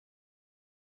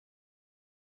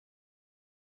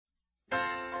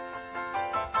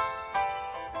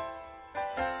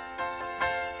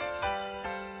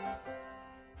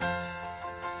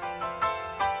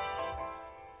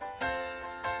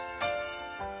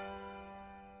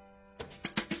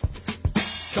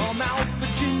Come out,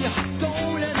 Virginia,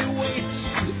 don't let me wait.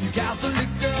 You Catholic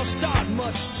girls start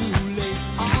much too late.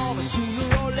 Oh, but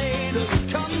sooner or later it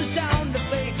comes down to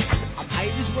fate. I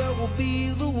might as well be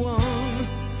the one.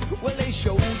 Well, they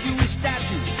showed you a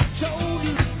statue, told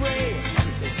you to pray.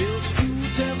 They built you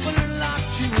a temple and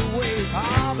locked you away.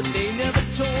 Ah, but they never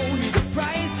told you the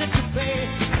price that you pay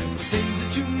for the things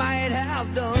that you might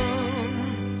have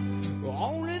done.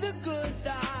 Only the good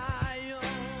die young.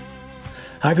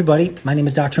 Hi, everybody. My name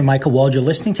is Dr. Michael Wald. You're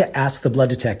listening to Ask the Blood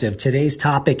Detective. Today's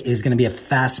topic is going to be a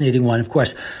fascinating one. Of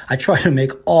course, I try to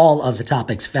make all of the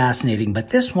topics fascinating, but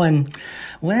this one,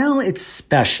 well, it's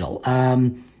special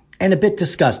and a bit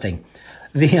disgusting.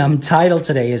 The title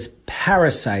today is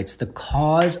Parasites, the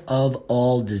Cause of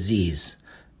All Disease.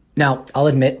 Now, I'll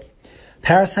admit,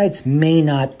 parasites may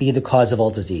not be the cause of all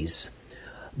disease.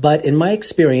 But in my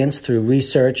experience through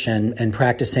research and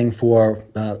practicing for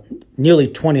nearly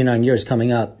 29 years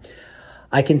coming up,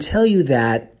 I can tell you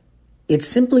that it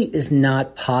simply is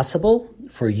not possible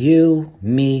for you,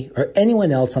 me, or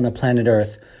anyone else on the planet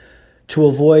Earth to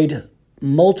avoid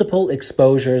multiple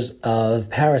exposures of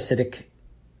parasitic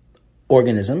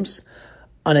organisms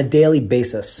on a daily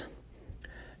basis.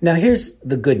 Now, here's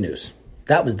the good news.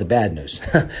 That was the bad news.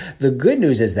 The good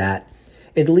news is that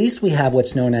at least we have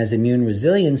what's known as immune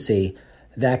resiliency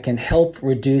that can help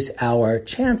reduce our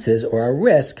chances or our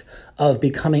risk of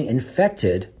becoming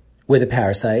infected with a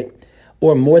parasite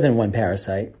or more than one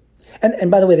parasite. And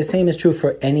by the way, the same is true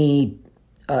for any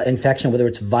infection, whether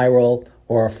it's viral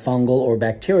or fungal or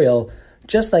bacterial.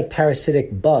 Just like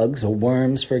parasitic bugs or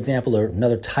worms, for example, or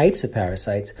other types of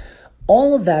parasites,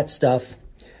 all of that stuff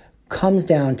comes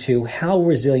down to how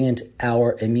resilient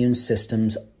our immune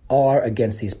systems are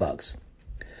against these bugs.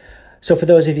 So for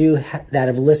those of you that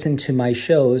have listened to my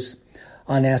shows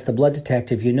on Ask the Blood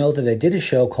Detective, you know that I did a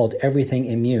show called Everything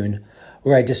Immune,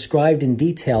 where I described in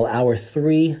detail our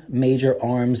three major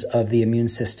arms of the immune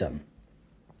system.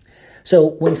 So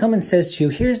when someone says to you,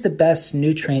 here's the best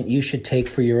nutrient you should take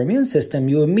for your immune system,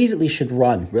 you immediately should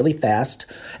run really fast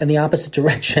in the opposite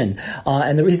direction.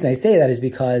 And the reason I say that is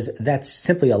because that's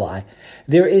simply a lie.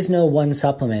 There is no one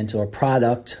supplement or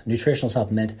product, nutritional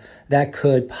supplement, that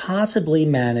could possibly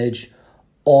manage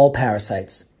all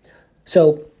parasites.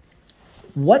 So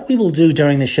what we will do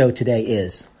during the show today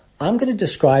is I'm going to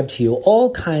describe to you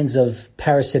all kinds of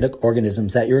parasitic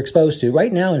organisms that you're exposed to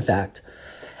right now, in fact,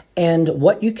 and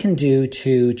what you can do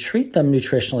to treat them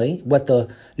nutritionally, what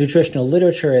the nutritional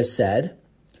literature has said.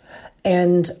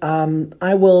 And I'm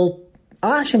going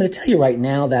to tell you right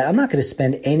now that I'm not going to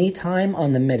spend any time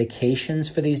on the medications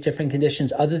for these different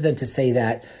conditions other than to say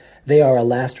that they are a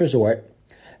last resort.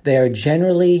 They are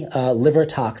generally liver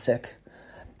toxic.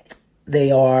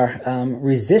 They are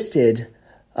resisted,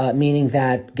 meaning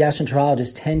that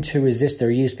gastroenterologists tend to resist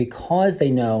their use because they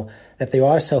know that they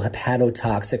are so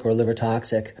hepatotoxic or liver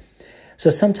toxic. So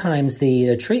sometimes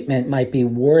the treatment might be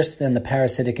worse than the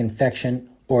parasitic infection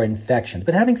or infections.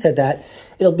 But having said that,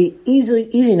 it'll be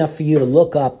easy enough for you to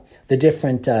look up the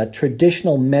different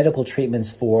traditional medical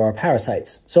treatments for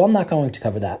parasites. So I'm not going to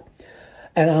cover that.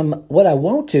 And what I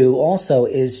won't do also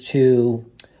is to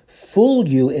fool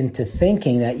you into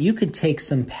thinking that you could take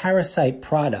some parasite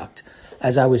product,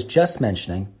 as I was just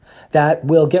mentioning, that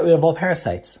will get rid of all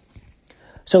parasites.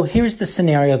 So here's the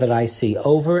scenario that I see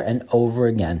over and over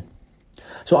again.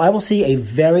 So I will see a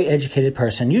very educated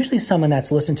person, usually someone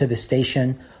that's listened to this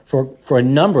station for a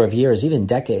number of years, even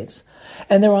decades,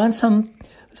 and they're on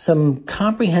some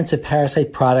comprehensive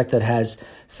parasite product that has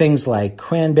things like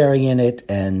cranberry in it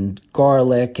and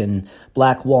garlic and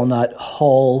black walnut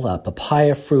hull,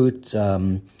 papaya fruit,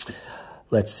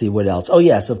 let's see what else. Oh,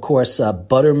 yes, of course,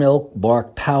 buttermilk,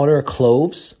 bark powder,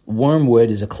 cloves,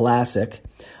 wormwood is a classic,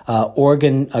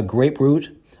 Oregon grapefruit,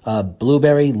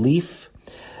 blueberry leaf.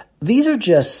 These are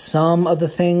just some of the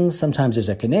things. Sometimes there's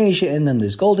echinacea in them,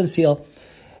 there's golden seal,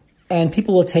 and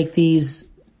people will take these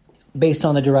based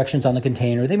on the directions on the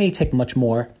container. They may take much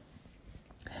more.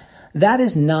 That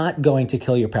is not going to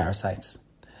kill your parasites.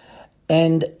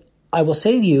 And I will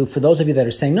say to you, for those of you that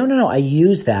are saying, no, I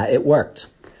used that, it worked.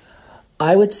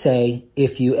 I would say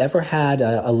if you ever had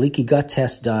a leaky gut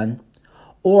test done,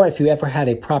 or if you ever had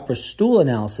a proper stool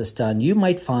analysis done, you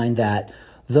might find that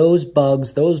those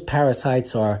bugs, those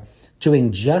parasites are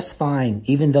doing just fine,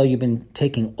 even though you've been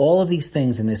taking all of these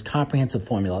things in this comprehensive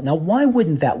formula. Now, why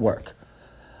wouldn't that work?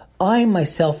 I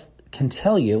myself can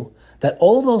tell you that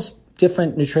all of those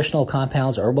different nutritional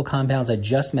compounds, herbal compounds I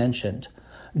just mentioned,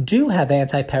 do have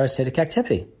anti-parasitic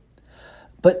activity.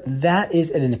 But that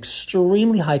is at an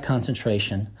extremely high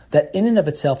concentration that in and of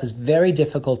itself is very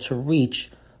difficult to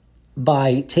reach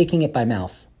by taking it by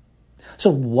mouth. So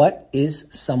what is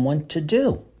someone to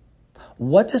do?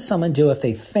 What does someone do if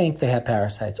they think they have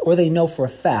parasites or they know for a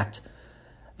fact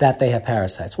that they have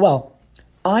parasites? Well,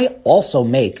 I also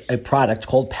make a product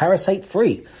called Parasite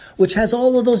Free, which has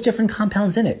all of those different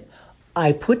compounds in it.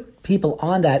 I put people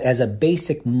on that as a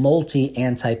basic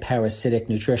multi-anti-parasitic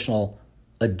nutritional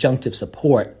adjunctive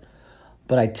support.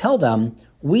 But I tell them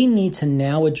we need to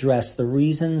now address the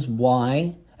reasons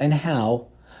why and how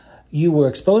you were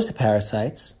exposed to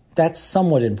parasites. That's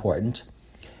somewhat important.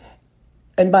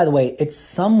 And by the way, it's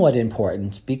somewhat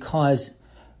important because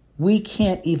we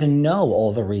can't even know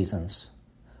all the reasons.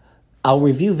 I'll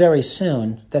review very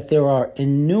soon that there are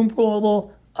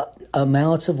innumerable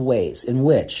amounts of ways in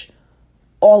which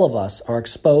all of us are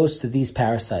exposed to these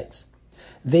parasites.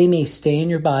 They may stay in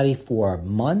your body for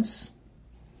months,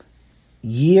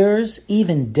 years,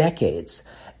 even decades,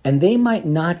 and they might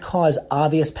not cause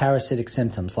obvious parasitic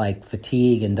symptoms like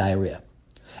fatigue and diarrhea.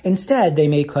 Instead, they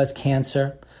may cause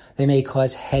cancer, they may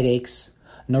cause headaches,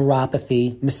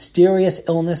 neuropathy, mysterious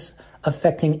illness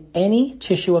affecting any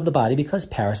tissue of the body because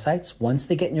parasites, once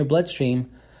they get in your bloodstream,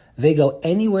 they go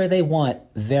anywhere they want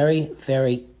very,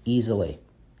 very easily.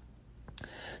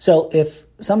 So if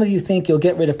some of you think you'll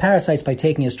get rid of parasites by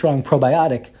taking a strong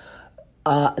probiotic,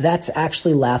 that's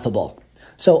actually laughable.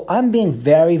 So I'm being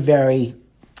very, very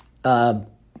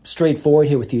straightforward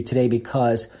here with you today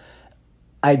because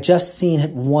I've just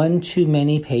seen one too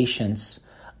many patients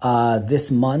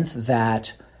this month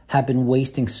that have been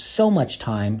wasting so much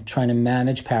time trying to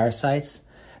manage parasites.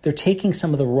 They're taking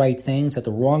some of the right things at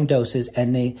the wrong doses,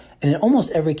 and in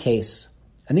almost every case,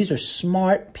 and these are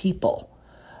smart people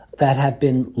that have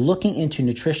been looking into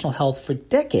nutritional health for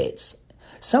decades,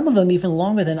 some of them even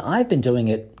longer than I've been doing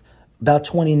it, about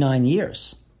 29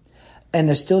 years, and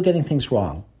they're still getting things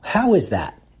wrong. How is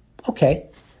that? Okay,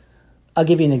 I'll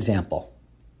give you an example.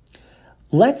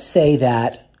 Let's say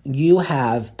that you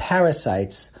have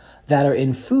parasites that are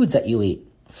in foods that you eat,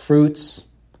 fruits,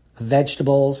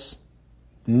 vegetables,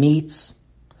 meats,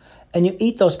 and you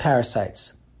eat those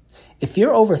parasites. If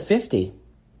you're over 50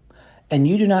 and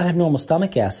you do not have normal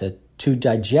stomach acid to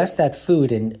digest that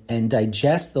food and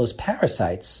digest those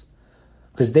parasites,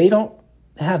 because they don't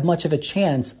have much of a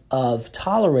chance of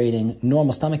tolerating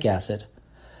normal stomach acid,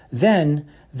 then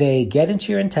they get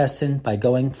into your intestine by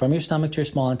going from your stomach to your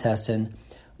small intestine,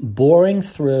 boring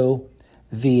through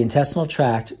the intestinal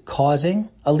tract, causing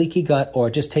a leaky gut or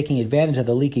just taking advantage of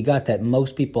the leaky gut that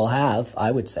most people have,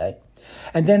 I would say.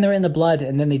 And then they're in the blood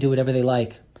and then they do whatever they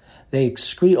like. They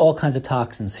excrete all kinds of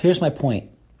toxins. Here's my point.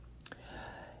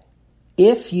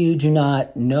 If you do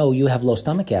not know you have low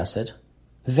stomach acid,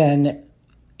 then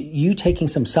you taking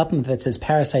some supplement that says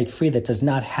parasite free that does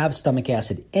not have stomach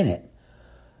acid in it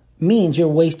means you're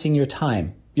wasting your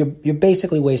time. You're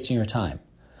basically wasting your time.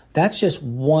 That's just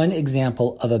one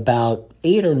example of about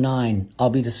 8 or 9 I'll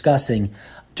be discussing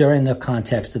during the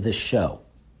context of this show.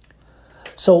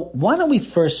 So why don't we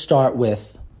first start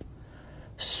with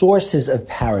sources of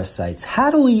parasites?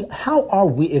 How are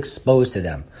we exposed to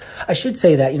them? I should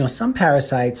say that, some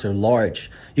parasites are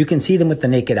large. You can see them with the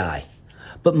naked eye.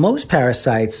 But most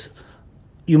parasites,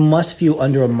 you must view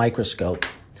under a microscope.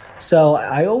 So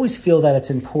I always feel that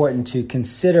it's important to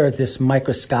consider this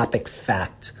microscopic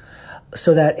fact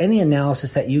so that any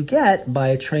analysis that you get by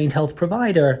a trained health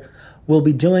provider will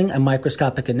be doing a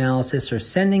microscopic analysis or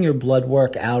sending your blood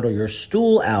work out or your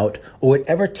stool out or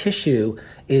whatever tissue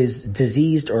is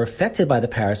diseased or affected by the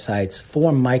parasites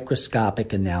for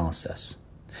microscopic analysis.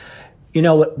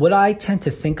 What I tend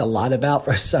to think a lot about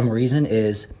for some reason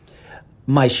is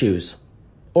my shoes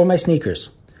or my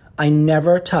sneakers. I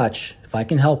never touch, if I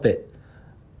can help it,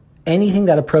 anything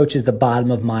that approaches the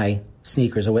bottom of my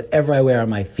sneakers or whatever I wear on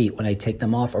my feet when I take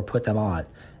them off or put them on.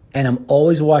 And I'm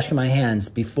always washing my hands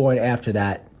before and after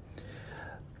that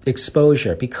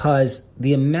exposure because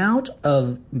the amount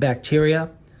of bacteria,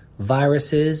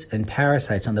 viruses, and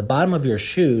parasites on the bottom of your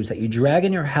shoes that you drag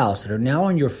in your house that are now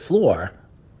on your floor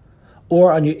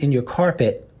or in your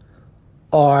carpet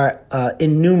are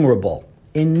innumerable.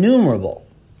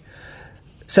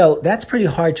 So that's pretty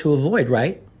hard to avoid,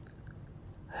 right?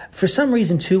 For some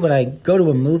reason, too, when I go to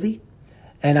a movie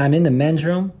and I'm in the men's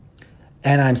room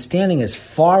and I'm standing as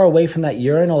far away from that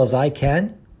urinal as I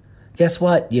can, guess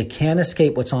what? You can't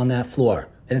escape what's on that floor.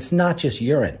 And it's not just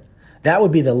urine. That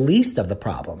would be the least of the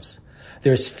problems.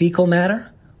 There's fecal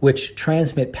matter, which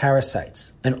transmit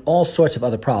parasites and all sorts of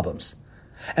other problems.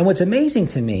 And what's amazing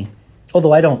to me,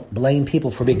 although I don't blame people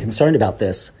for being concerned about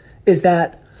this, is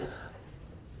that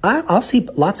I'll see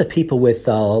lots of people with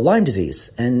Lyme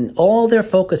disease, and all their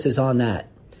focus is on that.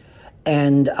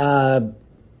 And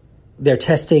they're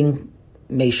testing,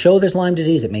 may show there's Lyme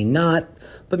disease, it may not,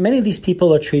 but many of these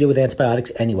people are treated with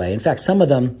antibiotics anyway. In fact, some of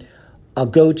them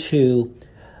go to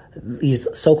these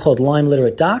so-called Lyme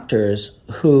literate doctors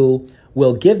who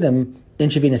will give them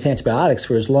intravenous antibiotics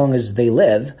for as long as they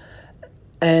live.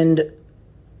 And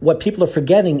what people are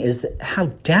forgetting is how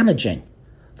damaging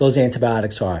those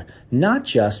antibiotics are, not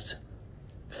just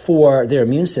for their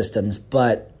immune systems,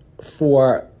 but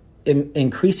for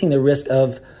increasing the risk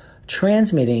of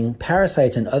transmitting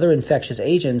parasites and other infectious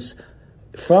agents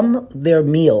from their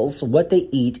meals, what they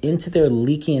eat, into their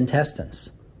leaky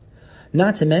intestines.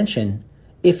 Not to mention,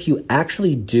 if you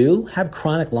actually do have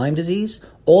chronic Lyme disease,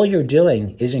 all you're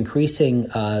doing is increasing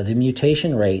the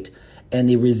mutation rate and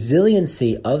the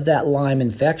resiliency of that Lyme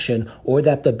infection or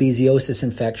that babesiosis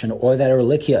infection or that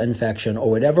Ehrlichia infection or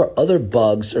whatever other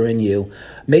bugs are in you,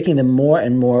 making them more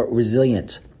and more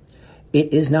resilient.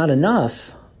 It is not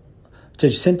enough to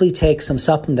simply take some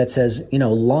supplement that says,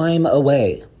 Lyme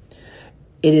away.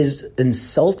 It is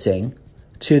insulting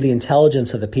to the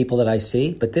intelligence of the people that I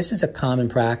see, but this is a common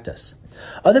practice.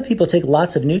 Other people take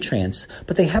lots of nutrients,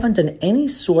 but they haven't done any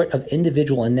sort of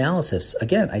individual analysis.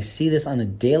 Again, I see this on a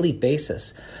daily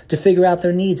basis to figure out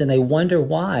their needs, and they wonder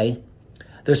why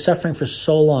they're suffering for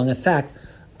so long. In fact,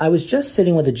 I was just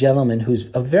sitting with a gentleman who's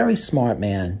a very smart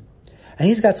man, and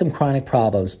he's got some chronic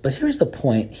problems. But here's the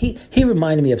point. He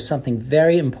reminded me of something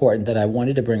very important that I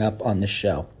wanted to bring up on this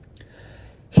show.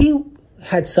 He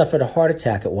had suffered a heart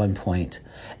attack at one point,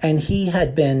 and he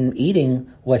had been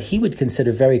eating what he would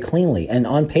consider very cleanly. And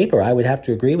on paper, I would have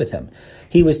to agree with him.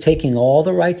 He was taking all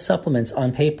the right supplements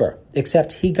on paper,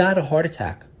 except he got a heart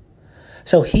attack.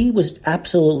 So he was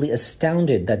absolutely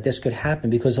astounded that this could happen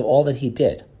because of all that he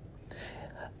did.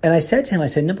 And I said to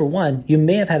him, number one, you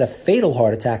may have had a fatal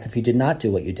heart attack if you did not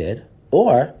do what you did,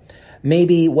 or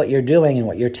maybe what you're doing and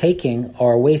what you're taking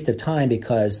are a waste of time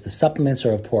because the supplements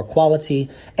are of poor quality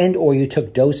and or you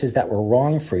took doses that were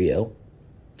wrong for you.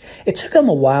 It took him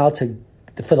a while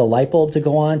for the light bulb to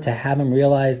go on to have him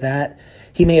realize that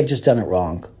he may have just done it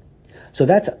wrong. So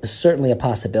that's certainly a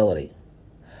possibility.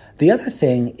 The other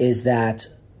thing is that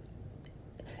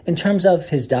in terms of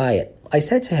his diet, I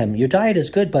said to him, your diet is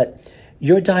good, but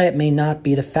your diet may not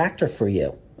be the factor for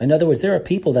you. In other words, there are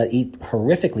people that eat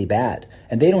horrifically bad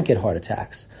and they don't get heart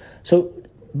attacks. So,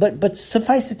 but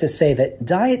suffice it to say that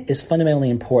diet is fundamentally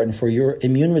important for your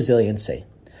immune resiliency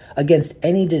against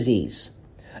any disease,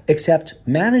 except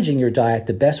managing your diet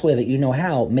the best way that you know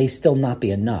how may still not be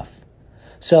enough.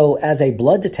 So as a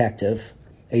blood detective,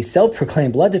 a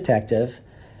self-proclaimed blood detective,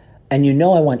 and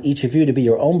I want each of you to be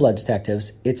your own blood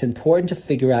detectives, it's important to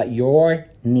figure out your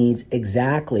needs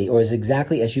exactly, or as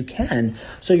exactly as you can,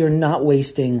 so you're not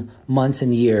wasting months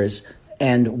and years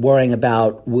and worrying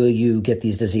about will you get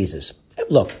these diseases.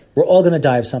 Look, we're all going to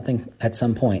die of something at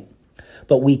some point,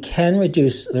 but we can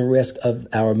reduce the risk of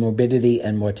our morbidity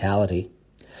and mortality.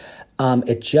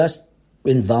 It just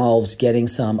involves getting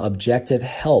some objective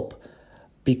help.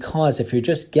 Because if you're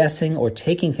just guessing or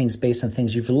taking things based on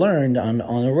things you've learned on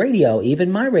a radio,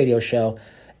 even my radio show,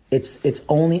 it's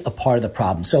only a part of the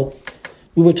problem. So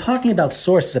we were talking about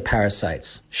sources of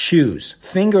parasites, shoes,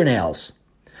 fingernails.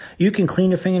 You can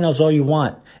clean your fingernails all you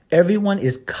want. Everyone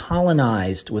is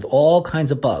colonized with all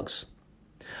kinds of bugs.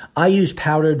 I use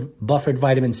powdered buffered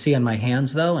vitamin C on my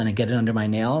hands, though, and I get it under my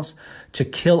nails to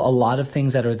kill a lot of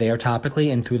things that are there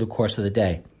topically and through the course of the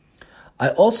day. I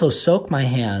also soak my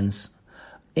hands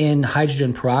in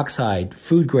hydrogen peroxide,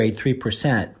 food grade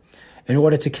 3%, in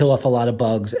order to kill off a lot of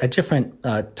bugs at different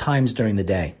times during the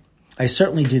day. I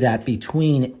certainly do that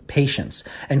between patients.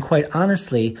 And quite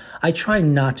honestly, I try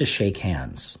not to shake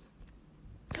hands.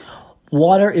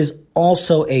 Water is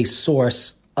also a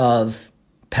source of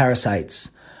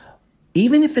parasites.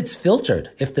 Even if it's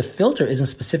filtered, if the filter isn't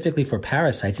specifically for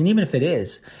parasites, and even if it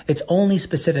is, it's only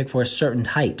specific for certain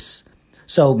types.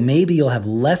 So maybe you'll have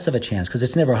less of a chance, because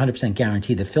it's never 100%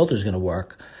 guaranteed the filter is going to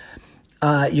work.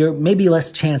 You're maybe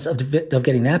less chance of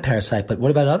getting that parasite, but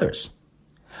what about others?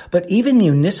 But even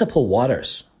municipal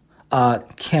waters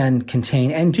can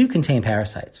contain and do contain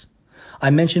parasites.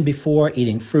 I mentioned before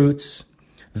eating fruits,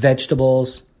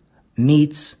 vegetables,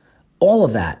 meats, all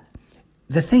of that.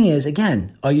 The thing is,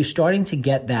 again, are you starting to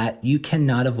get that you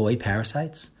cannot avoid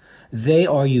parasites? They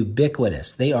are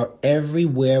ubiquitous. They are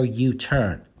everywhere you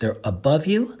turn. They're above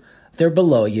you. They're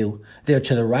below you. They're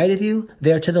to the right of you.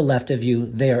 They're to the left of you.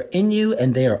 They are in you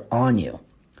and they are on you.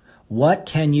 What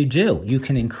can you do? You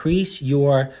can increase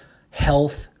your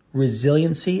health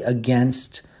resiliency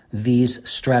against these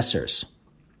stressors.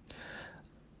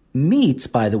 Meats,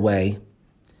 by the way,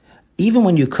 even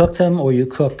when you cook them or you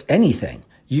cook anything,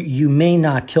 you may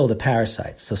not kill the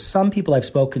parasites. So some people I've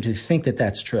spoken to think that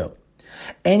that's true.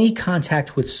 Any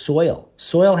contact with soil.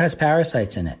 Soil has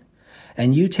parasites in it.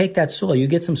 And you take that soil, you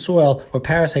get some soil or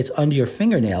parasites under your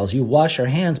fingernails, you wash your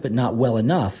hands, but not well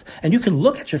enough. And you can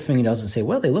look at your fingernails and say,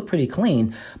 well, they look pretty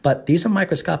clean, but these are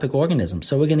microscopic organisms,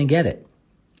 so we're going to get it.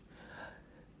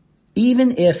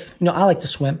 Even if, I like to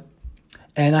swim,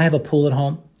 and I have a pool at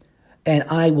home, and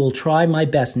I will try my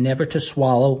best never to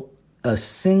swallow a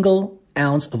single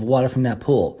ounce of water from that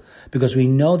pool, because we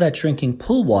know that drinking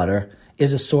pool water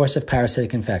is a source of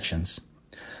parasitic infections.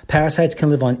 Parasites can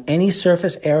live on any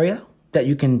surface area that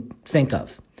you can think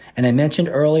of. And I mentioned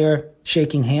earlier,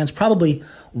 shaking hands. Probably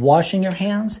washing your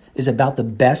hands is about the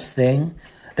best thing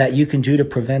that you can do to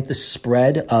prevent the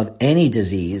spread of any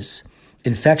disease,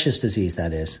 infectious disease,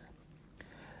 that is.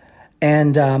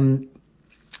 And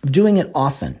doing it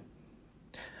often.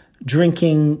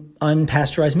 Drinking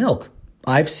unpasteurized milk.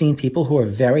 I've seen people who are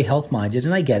very health-minded,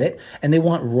 and I get it, and they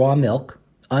want raw milk,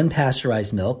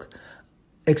 unpasteurized milk,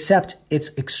 except it's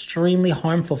extremely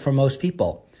harmful for most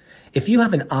people. If you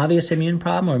have an obvious immune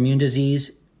problem or immune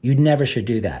disease, you never should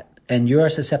do that. And your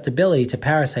susceptibility to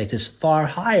parasites is far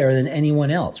higher than anyone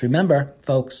else. Remember,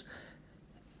 folks,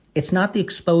 it's not the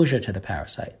exposure to the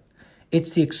parasite. It's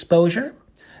the exposure,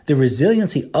 the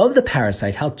resiliency of the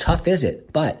parasite. How tough is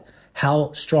it? But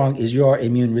how strong is your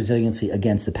immune resiliency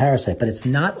against the parasite? But it's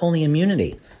not only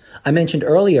immunity. I mentioned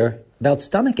earlier about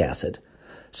stomach acid.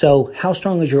 So how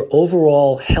strong is your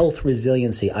overall health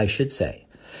resiliency, I should say?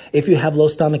 If you have low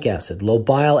stomach acid, low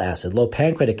bile acid, low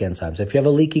pancreatic enzymes, if you have a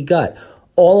leaky gut,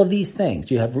 all of these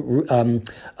things, you have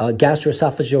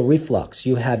gastroesophageal reflux,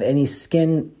 you have any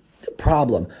skin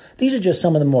problem. These are just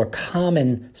some of the more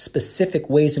common specific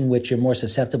ways in which you're more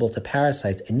susceptible to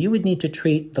parasites. And you would need to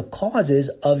treat the causes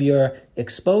of your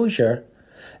exposure,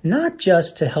 not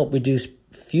just to help reduce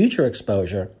future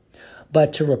exposure,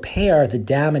 but to repair the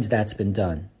damage that's been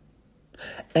done.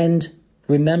 And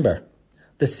remember,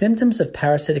 the symptoms of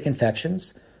parasitic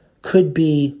infections could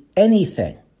be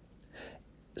anything.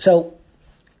 So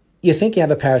you think you have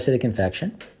a parasitic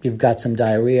infection. You've got some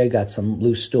diarrhea, you've got some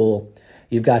loose stool,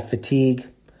 you've got fatigue.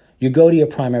 You go to your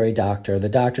primary doctor. The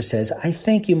doctor says, I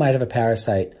think you might have a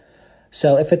parasite.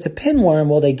 So if it's a pinworm,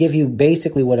 well, they give you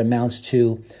basically what amounts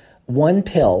to one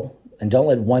pill, and don't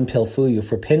let one pill fool you,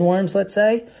 for pinworms, let's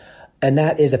say, and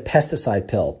that is a pesticide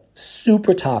pill.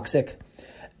 Super toxic,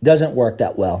 doesn't work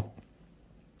that well.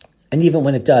 And even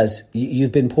when it does,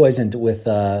 you've been poisoned with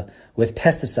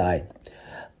pesticide.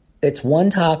 It's one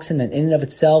toxin that in and of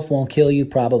itself won't kill you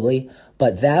probably,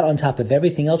 but that on top of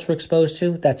everything else we're exposed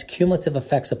to, that's cumulative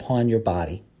effects upon your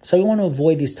body. So you want to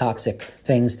avoid these toxic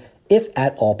things if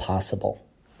at all possible.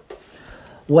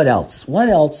 What else? What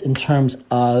else in terms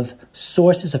of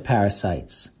sources of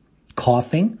parasites?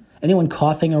 Coughing. Anyone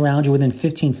coughing around you within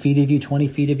 15 feet of you, 20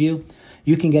 feet of you,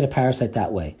 you can get a parasite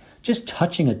that way. Just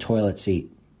touching a toilet seat.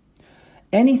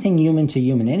 Anything human to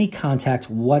human, any contact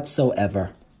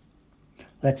whatsoever.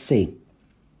 Let's see.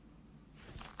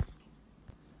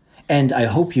 And I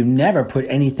hope you never put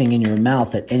anything in your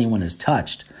mouth that anyone has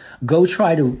touched. Go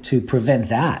try to prevent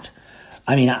that.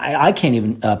 I mean, I can't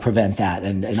even prevent that,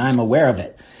 and I'm aware of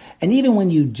it. And even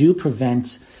when you do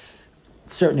prevent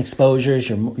certain exposures,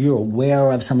 you're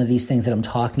aware of some of these things that I'm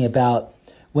talking about.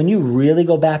 When you really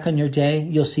go back on your day,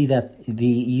 you'll see that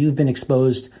you've been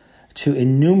exposed to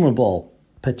innumerable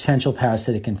potential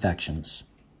parasitic infections.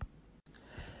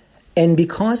 And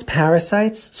because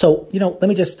parasites, so, let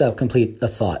me just complete the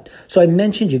thought. So I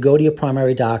mentioned you go to your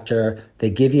primary doctor, they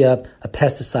give you a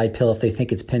pesticide pill if they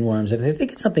think it's pinworms. If they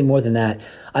think it's something more than that,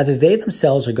 either they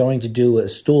themselves are going to do a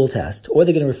stool test, or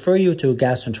they're going to refer you to a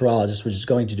gastroenterologist, which is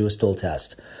going to do a stool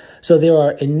test. So there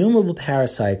are innumerable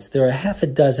parasites. There are half a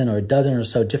dozen or a dozen or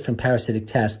so different parasitic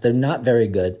tests. They're not very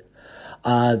good.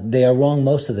 They are wrong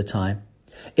most of the time.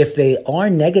 If they are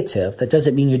negative, that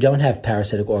doesn't mean you don't have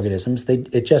parasitic organisms.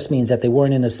 It just means that they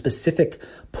weren't in the specific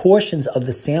portions of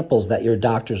the samples that your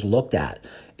doctors looked at.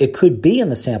 It could be in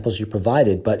the samples you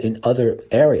provided, but in other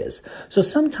areas. So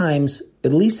sometimes,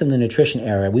 at least in the nutrition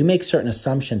area, we make certain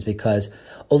assumptions because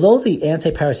although the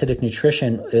anti-parasitic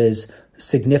nutrition is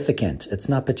significant, it's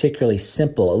not particularly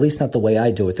simple, at least not the way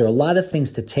I do it. There are a lot of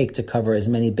things to take to cover as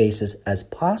many bases as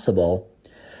possible.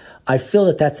 I feel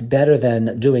that that's better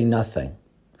than doing nothing.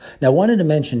 Now, I wanted to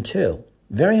mention, too,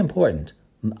 very important,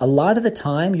 a lot of the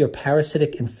time your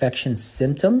parasitic infection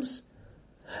symptoms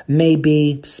may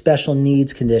be special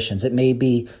needs conditions. It may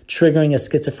be triggering a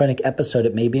schizophrenic episode.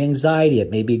 It may be anxiety.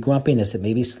 It may be grumpiness. It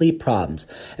may be sleep problems.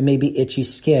 It may be itchy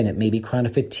skin. It may be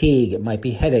chronic fatigue. It might be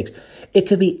headaches. It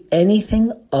could be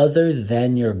anything other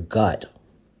than your gut.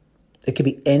 It could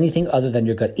be anything other than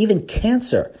your gut. Even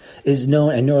cancer is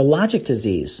known, a neurologic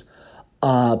disease,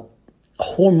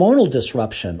 hormonal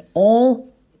disruption,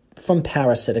 all from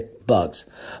parasitic bugs.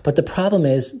 But the problem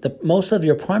is that most of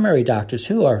your primary doctors,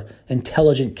 who are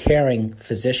intelligent, caring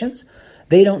physicians,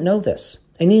 they don't know this.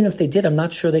 And even if they did, I'm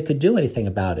not sure they could do anything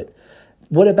about it.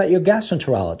 What about your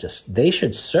gastroenterologist? They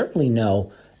should certainly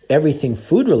know everything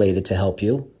food-related to help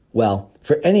you. Well,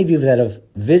 for any of you that have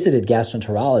visited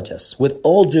gastroenterologists, with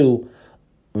all due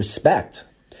respect,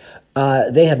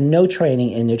 they have no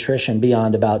training in nutrition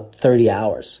beyond about 30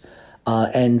 hours.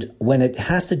 And when it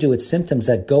has to do with symptoms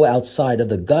that go outside of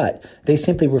the gut, they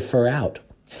simply refer out.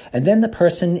 And then the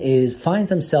person finds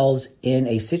themselves in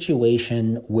a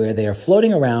situation where they are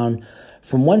floating around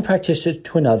from one practitioner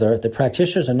to another. The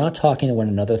practitioners are not talking to one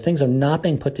another. Things are not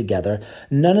being put together.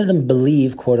 None of them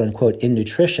believe, quote unquote, in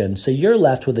nutrition. So you're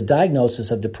left with a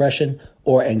diagnosis of depression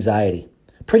or anxiety,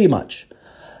 pretty much.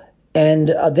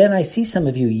 And then I see some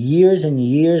of you years and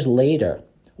years later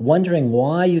wondering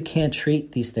why you can't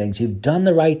treat these things. You've done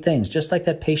the right things, just like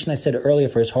that patient I said earlier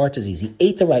for his heart disease. He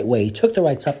ate the right way. He took the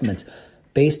right supplements.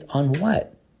 Based on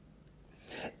what?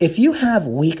 If you have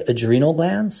weak adrenal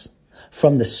glands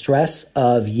from the stress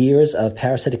of years of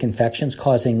parasitic infections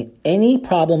causing any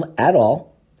problem at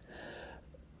all,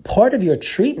 part of your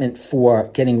treatment for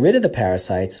getting rid of the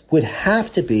parasites would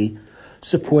have to be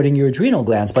supporting your adrenal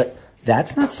glands. But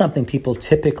that's not something people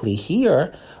typically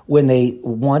hear when they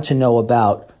want to know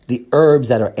about the herbs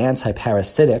that are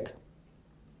anti-parasitic.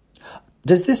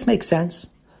 Does this make sense?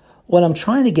 What I'm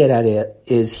trying to get at it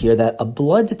is here that a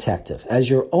blood detective, as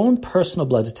your own personal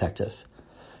blood detective,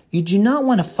 you do not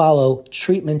want to follow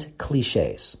treatment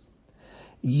cliches.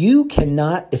 You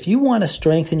cannot, if you want to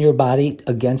strengthen your body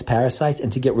against parasites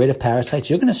and to get rid of parasites,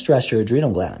 you're going to stress your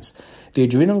adrenal glands. The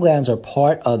adrenal glands are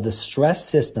part of the stress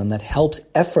system that helps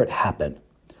effort happen.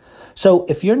 So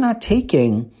if you're not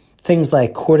taking things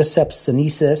like cordyceps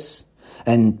sinensis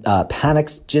and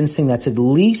Panax ginseng, that's at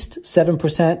least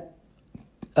 7%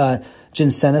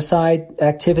 ginsenoside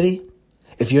activity,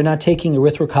 if you're not taking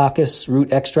erythrococcus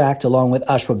root extract along with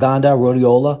ashwagandha,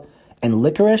 rhodiola, and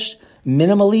licorice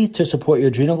minimally to support your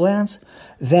adrenal glands,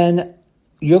 then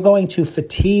you're going to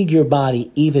fatigue your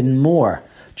body even more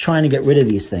trying to get rid of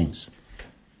these things.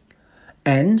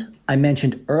 And I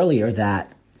mentioned earlier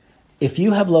that if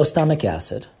you have low stomach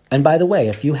acid, and by the way,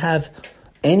 if you have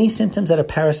any symptoms that are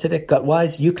parasitic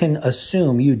gut-wise, you can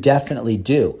assume you definitely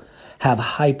do have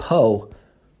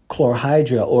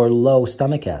hypochlorhydria or low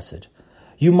stomach acid.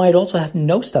 You might also have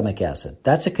no stomach acid.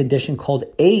 That's a condition called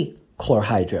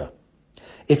achlorhydria.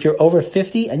 If you're over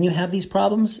 50 and you have these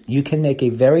problems, you can make a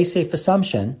very safe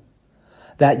assumption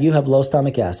that you have low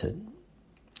stomach acid.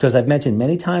 Because I've mentioned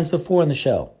many times before in the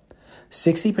show,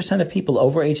 60% of people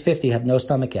over age 50 have no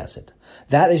stomach acid.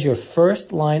 That is your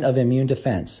first line of immune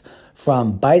defense.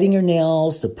 From biting your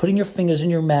nails to putting your fingers in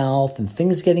your mouth and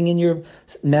things getting in your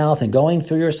mouth and going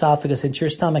through your esophagus into your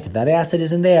stomach. If that acid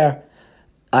isn't there,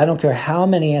 I don't care how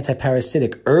many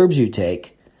antiparasitic herbs you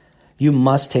take, you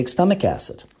must take stomach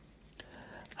acid.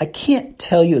 I can't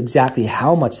tell you exactly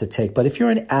how much to take, but if you're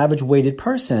an average weighted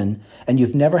person and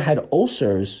you've never had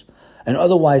ulcers, and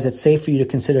otherwise it's safe for you to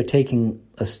consider taking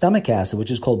a stomach acid, which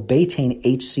is called betaine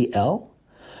HCl,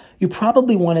 you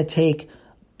probably want to take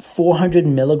 400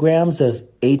 milligrams of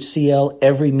HCl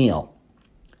every meal.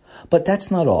 But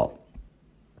that's not all.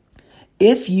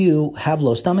 If you have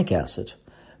low stomach acid,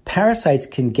 parasites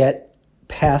can get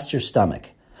past your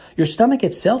stomach. Your stomach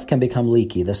itself can become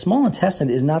leaky. The small intestine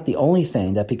is not the only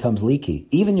thing that becomes leaky.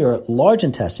 Even your large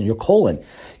intestine, your colon,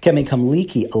 can become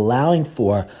leaky, allowing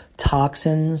for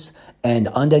toxins and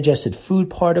undigested food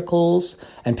particles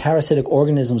and parasitic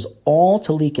organisms all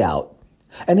to leak out.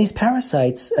 And these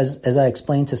parasites, as I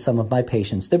explained to some of my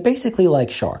patients, they're basically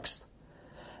like sharks.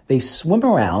 They swim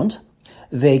around,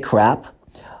 they crap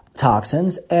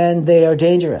toxins, and they are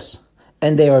dangerous.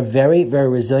 And they are very, very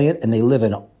resilient, and they live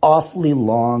an awfully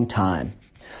long time.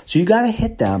 So you got to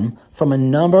hit them from a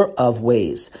number of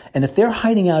ways. And if they're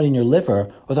hiding out in your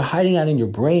liver, or they're hiding out in your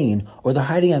brain, or they're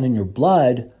hiding out in your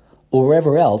blood, or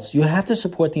wherever else, you have to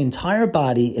support the entire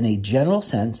body in a general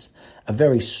sense, a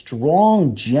very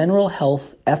strong general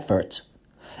health effort,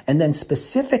 and then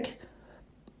specific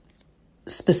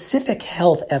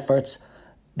health efforts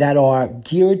that are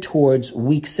geared towards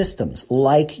weak systems,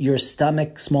 like your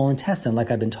stomach, small intestine,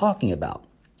 like I've been talking about.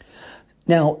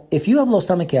 Now, if you have low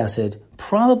stomach acid,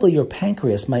 probably your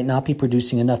pancreas might not be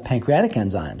producing enough pancreatic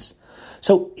enzymes.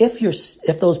 So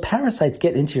if those parasites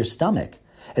get into your stomach,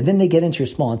 and then they get into your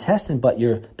small intestine, but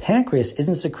your pancreas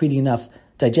isn't secreting enough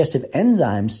digestive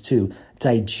enzymes to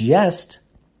digest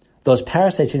those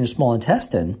parasites in your small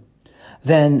intestine,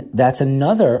 then that's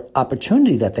another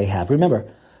opportunity that they have.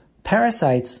 Remember,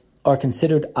 parasites are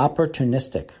considered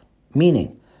opportunistic,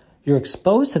 meaning you're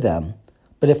exposed to them,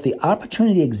 but if the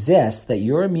opportunity exists that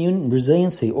your immune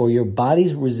resiliency or your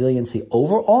body's resiliency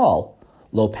overall,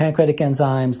 low pancreatic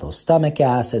enzymes, low stomach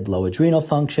acid, low adrenal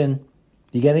function,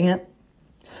 you getting it?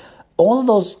 All of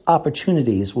those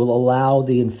opportunities will allow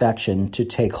the infection to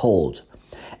take hold.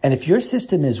 And if your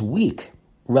system is weak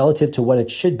relative to what it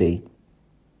should be,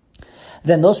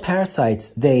 then those parasites,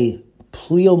 they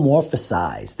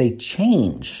pleomorphosize, they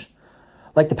change.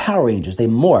 Like the Power Rangers, they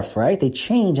morph, right? They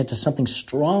change into something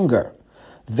stronger,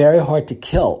 very hard to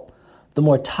kill. The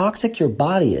more toxic your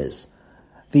body is,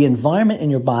 the environment in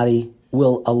your body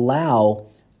will allow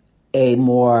a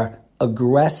more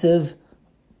aggressive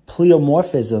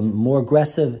pleomorphism, more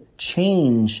aggressive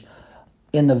change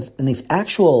in the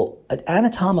actual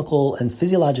anatomical and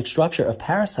physiologic structure of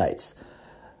parasites.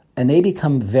 And they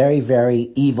become very,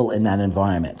 very evil in that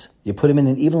environment. You put them in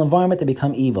an evil environment, they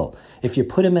become evil. If you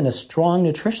put them in a strong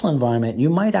nutritional environment, you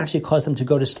might actually cause them to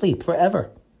go to sleep forever.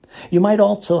 You might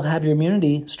also have your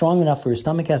immunity strong enough, for your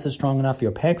stomach acid strong enough,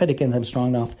 your pancreatic enzyme strong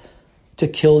enough to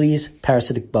kill these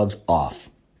parasitic bugs off.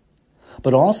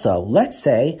 But also, let's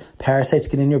say parasites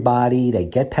get in your body, they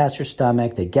get past your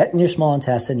stomach, they get in your small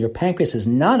intestine, your pancreas is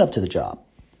not up to the job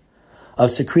of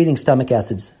secreting stomach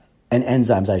acids and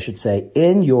enzymes, I should say,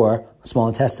 in your small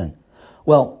intestine.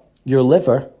 Well, your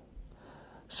liver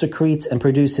secretes and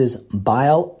produces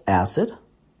bile acid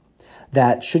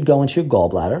that should go into your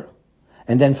gallbladder.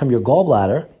 And then from your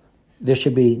gallbladder, there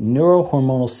should be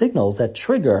neurohormonal signals that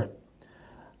trigger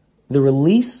the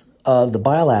release of the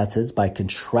bile acids by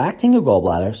contracting your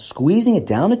gallbladder, squeezing it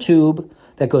down a tube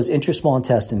that goes into your small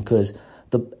intestine, because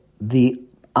the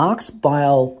ox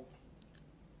bile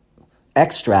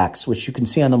extracts, which you can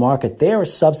see on the market, they are a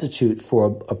substitute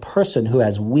for a person who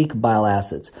has weak bile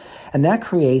acids. And that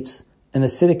creates an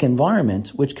acidic environment,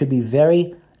 which could be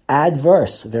very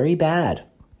adverse, very bad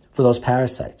for those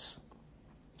parasites.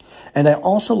 And I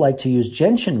also like to use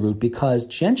gentian root because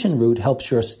gentian root helps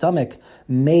your stomach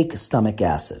make stomach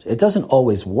acid. It doesn't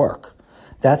always work.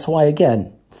 That's why,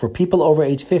 again, for people over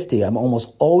age 50, I'm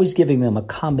almost always giving them a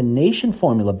combination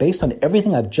formula based on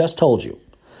everything I've just told you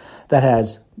that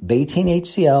has betaine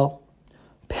HCl,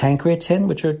 pancreatin,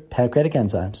 which are pancreatic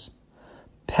enzymes,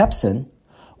 pepsin,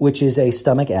 which is a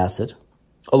stomach acid,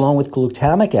 along with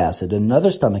glutamic acid,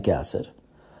 another stomach acid,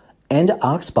 and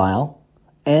ox bile,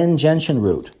 and gentian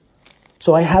root.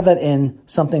 So I have that in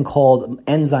something called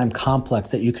enzyme complex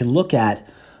that you can look at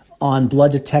on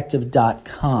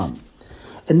blooddetective.com.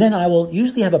 And then I will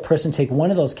usually have a person take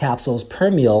one of those capsules per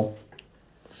meal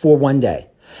for 1 day.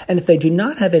 And if they do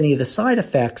not have any of the side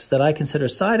effects that I consider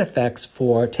side effects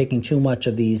for taking too much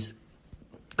of these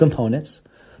components,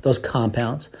 those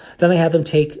compounds, then I have them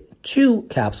take 2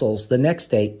 capsules the next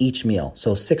day each meal,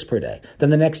 so 6 per day.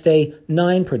 Then the next day,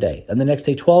 9 per day, and the next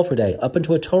day, 12 per day, up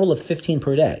into a total of 15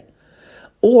 per day.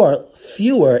 Or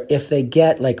fewer if they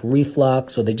get like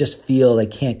reflux or they just feel they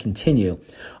can't continue.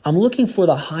 I'm looking for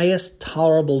the highest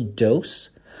tolerable dose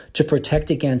to protect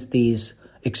against these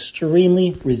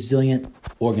extremely resilient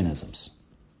organisms.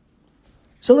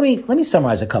 So let me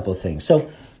summarize a couple of things.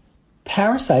 So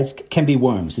parasites can be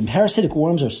worms, and parasitic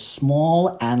worms are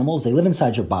small animals. They live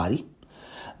inside your body.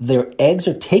 Their eggs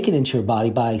are taken into your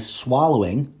body by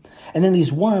swallowing, and then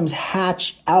these worms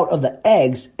hatch out of the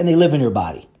eggs and they live in your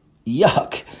body.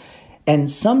 Yuck.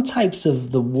 And some types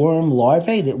of the worm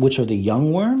larvae, which are the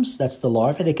young worms, that's the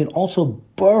larvae, they can also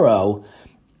burrow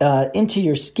into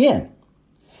your skin.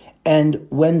 And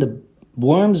when the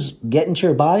worms get into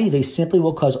your body, they simply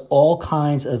will cause all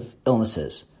kinds of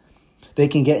illnesses. They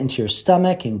can get into your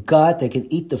stomach and gut. They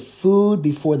can eat the food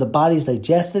before the body's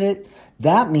digested it.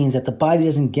 That means that the body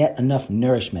doesn't get enough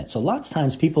nourishment. So lots of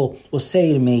times people will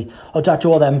say to me, "Oh, Dr.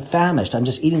 Wald, I'm famished. I'm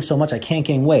just eating so much I can't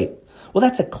gain weight." Well,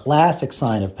 that's a classic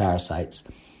sign of parasites,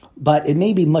 but it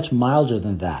may be much milder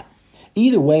than that.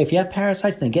 Either way, if you have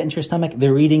parasites and they get into your stomach,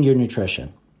 they're eating your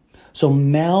nutrition. So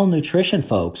malnutrition,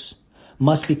 folks,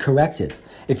 must be corrected.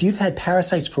 If you've had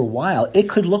parasites for a while, it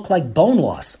could look like bone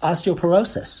loss,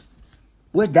 osteoporosis.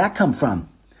 Where'd that come from?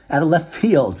 Out of left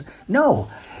field? No.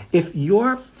 If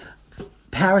your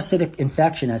parasitic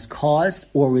infection has caused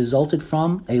or resulted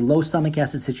from a low stomach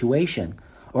acid situation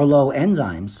or low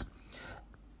enzymes,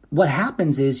 what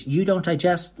happens is you don't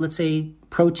digest, let's say,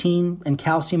 protein and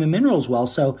calcium and minerals well,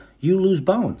 so you lose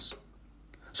bones.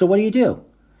 So what do?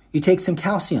 You take some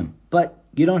calcium, but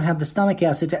you don't have the stomach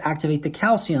acid to activate the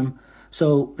calcium,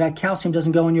 so that calcium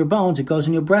doesn't go in your bones. It goes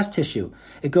in your breast tissue.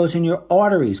 It goes in your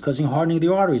arteries, causing hardening of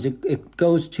the arteries. It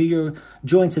goes to your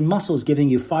joints and muscles, giving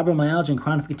you fibromyalgia and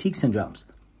chronic fatigue syndromes.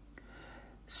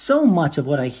 So much of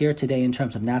what I hear today in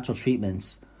terms of natural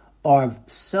treatments are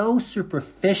so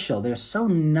superficial. They're so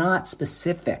not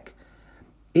specific.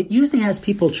 It usually has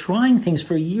people trying things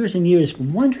for years and years,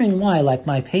 wondering why, like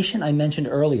my patient I mentioned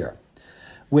earlier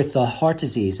with heart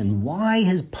disease, and why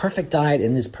his perfect diet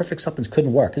and his perfect supplements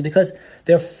couldn't work is because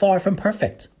they're far from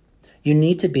perfect. You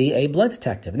need to be a blood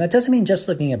detective. And that doesn't mean just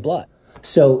looking at blood.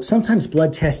 So sometimes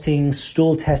blood testing,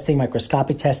 stool testing,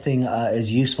 microscopic testing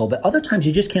is useful, but other times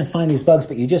you just can't find these bugs,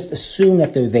 but you just assume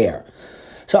that they're there.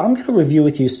 So I'm going to review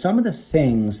with you some of the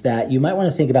things that you might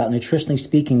want to think about, nutritionally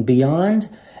speaking, beyond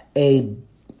a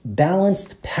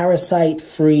balanced,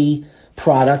 parasite-free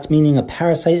product, meaning a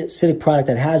parasitic product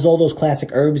that has all those classic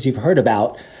herbs you've heard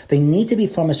about. They need to be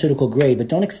pharmaceutical grade, but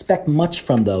don't expect much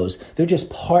from those. They're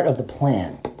just part of the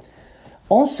plan.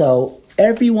 Also,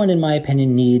 everyone, in my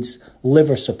opinion, needs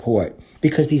liver support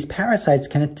because these parasites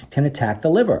can attack the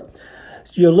liver.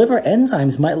 Your liver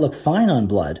enzymes might look fine on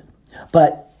blood,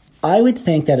 but I would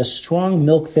think that a strong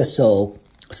milk thistle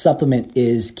supplement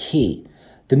is key.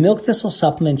 The milk thistle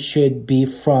supplement should be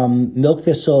from milk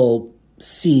thistle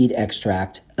seed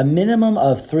extract, a minimum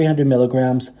of 300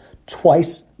 milligrams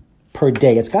twice per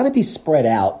day. It's got to be spread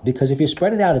out because if you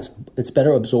spread it out, it's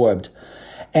better absorbed.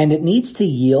 And it needs to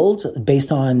yield,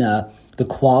 based on the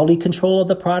quality control of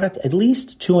the product, at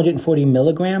least 240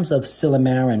 milligrams of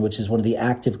silymarin, which is one of the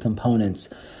active components.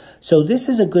 So this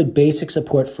is a good basic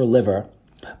support for liver.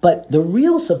 But the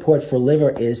real support for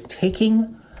liver is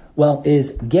getting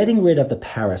rid of the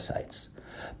parasites.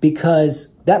 Because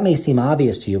that may seem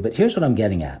obvious to you, but here's what I'm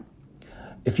getting at.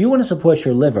 If you want to support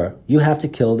your liver, you have to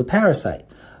kill the parasite.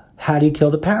 How do you kill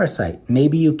the parasite?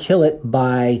 Maybe you kill it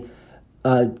by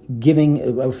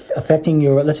affecting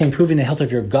let's say improving the health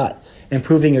of your gut,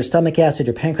 improving your stomach acid,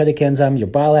 your pancreatic enzyme, your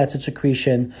bile acid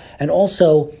secretion, and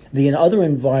also the other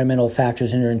environmental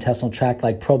factors in your intestinal tract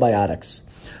like probiotics.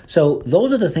 So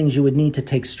those are the things you would need to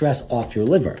take stress off your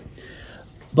liver.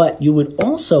 But you would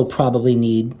also probably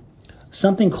need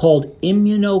something called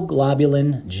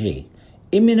immunoglobulin G.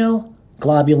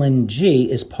 Immunoglobulin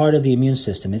G is part of the immune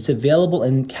system. It's available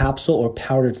in capsule or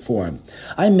powdered form.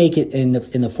 I make it in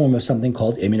the form of something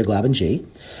called immunoglobulin G.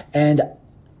 And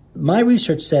my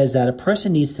research says that a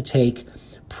person needs to take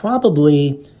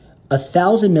probably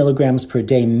 1,000 milligrams per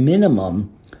day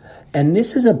minimum. And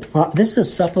this is a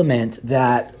supplement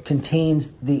that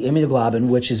contains the immunoglobulin,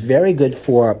 which is very good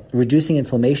for reducing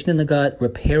inflammation in the gut,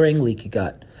 repairing leaky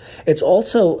gut. It's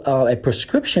also a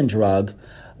prescription drug,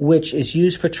 which is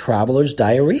used for travelers'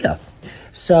 diarrhea.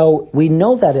 So we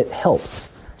know that it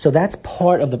helps. So that's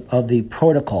part of the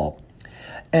protocol.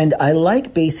 And I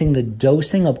like basing the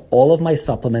dosing of all of my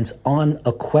supplements on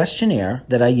a questionnaire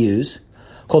that I use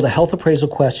called a health appraisal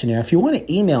questionnaire. If you want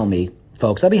to email me,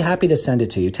 folks, I'll be happy to send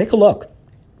it to you. Take a look.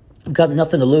 I've got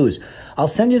nothing to lose. I'll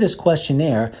send you this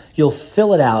questionnaire. You'll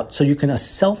fill it out so you can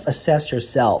self-assess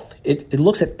yourself. It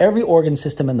looks at every organ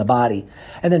system in the body.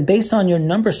 And then based on your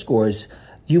number scores,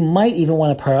 you might even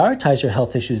want to prioritize your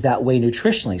health issues that way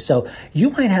nutritionally. So you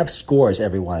might have scores,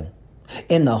 everyone,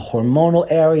 in the hormonal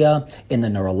area, in the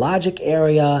neurologic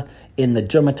area, in the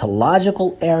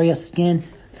dermatological area, skin,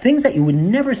 things that you would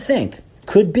never think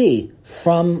could be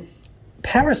from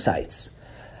parasites.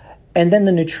 And then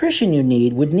the nutrition you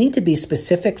need would need to be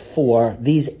specific for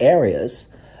these areas,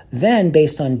 then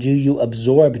based on do you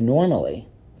absorb normally?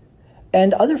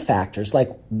 And other factors like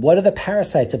what are the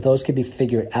parasites if those could be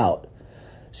figured out?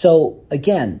 So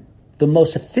again, the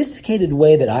most sophisticated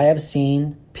way that I have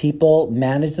seen people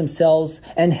manage themselves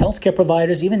and healthcare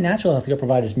providers, even natural healthcare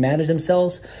providers manage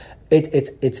themselves,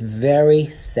 it's very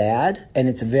sad and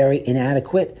it's very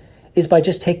inadequate, is by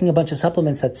just taking a bunch of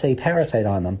supplements that say parasite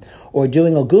on them or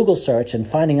doing a Google search and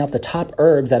finding out the top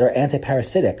herbs that are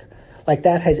antiparasitic. Like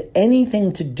that has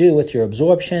anything to do with your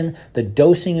absorption, the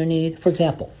dosing you need. For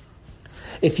example,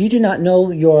 if you do not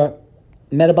know your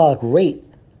metabolic rate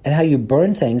and how you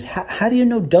burn things, how do you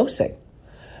know dosing?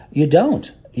 You don't.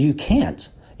 You can't.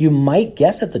 You might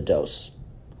guess at the dose,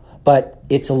 but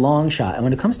it's a long shot. And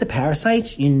when it comes to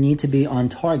parasites, you need to be on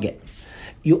target.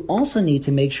 You also need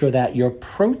to make sure that your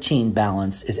protein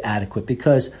balance is adequate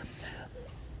because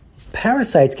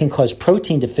parasites can cause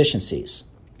protein deficiencies.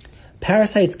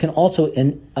 Parasites can also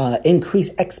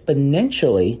increase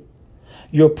exponentially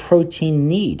your protein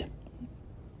need.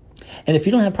 And if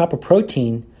you don't have proper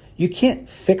protein, you can't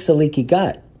fix a leaky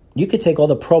gut. You could take all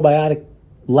the probiotic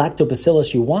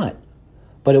lactobacillus you want,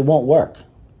 but it won't work.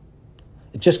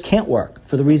 It just can't work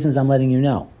for the reasons I'm letting you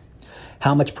know.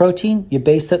 How much protein? You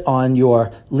base it on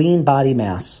your lean body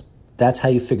mass. That's how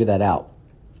you figure that out.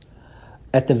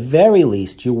 At the very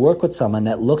least, you work with someone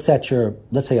that looks at your,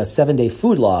 let's say, a 7-day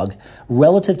food log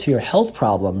relative to your health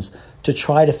problems to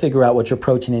try to figure out what your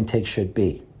protein intake should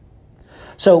be.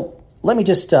 So let me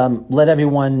just let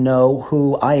everyone know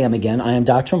who I am again. I am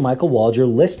Dr. Michael Wald. You're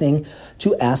listening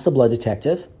to Ask the Blood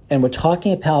Detective, and we're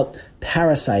talking about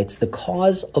parasites, the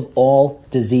cause of all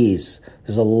disease.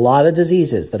 There's a lot of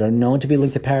diseases that are known to be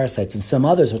linked to parasites and some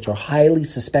others which are highly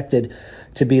suspected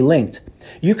to be linked.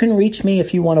 You can reach me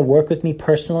if you want to work with me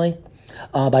personally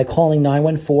by calling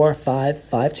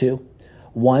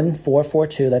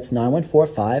 914-552-1442. That's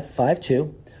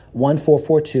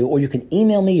 914-552-1442. Or you can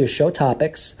email me your show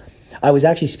topics. I was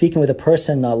actually speaking with a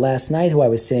person last night who I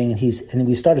was seeing, and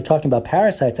we started talking about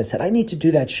parasites. I said, I need to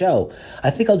do that show. I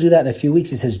think I'll do that in a few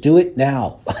weeks. He says, do it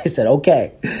now. I said,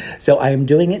 okay. So I am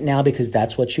doing it now because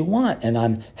that's what you want, and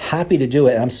I'm happy to do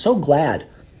it. And I'm so glad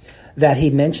that he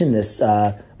mentioned this,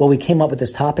 we came up with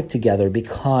this topic together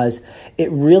because it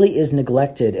really is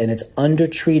neglected and it's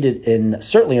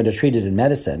certainly undertreated in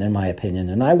medicine, in my opinion.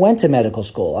 And I went to medical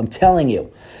school. I'm telling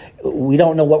you, we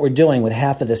don't know what we're doing with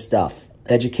half of this stuff,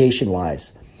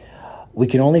 education-wise. We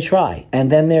can only try. And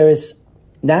then there is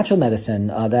natural medicine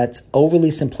that's overly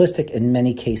simplistic in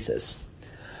many cases.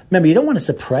 Remember, you don't want to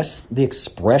suppress the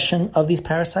expression of these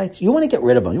parasites. You want to get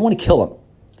rid of them. You want to kill them.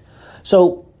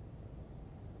 So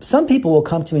some people will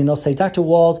come to me and they'll say, Dr.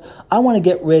 Wald, I want to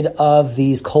get rid of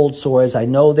these cold sores. I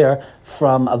know they're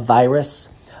from a virus,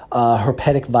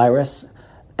 herpetic virus.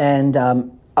 And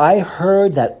I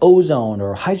heard that ozone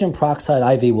or hydrogen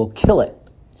peroxide IV will kill it.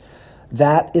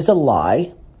 That is a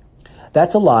lie.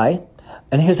 That's a lie.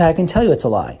 And here's how I can tell you it's a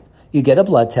lie. You get a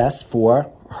blood test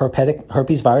for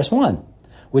herpes virus 1,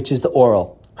 which is the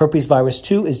oral. Herpes virus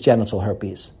 2 is genital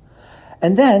herpes.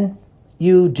 And then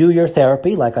you do your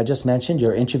therapy, like I just mentioned,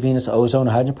 your intravenous ozone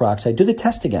or hydrogen peroxide. Do the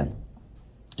test again.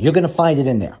 You're going to find it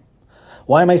in there.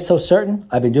 Why am I so certain?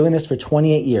 I've been doing this for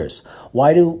 28 years.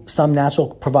 Why do some natural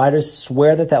providers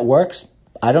swear that works?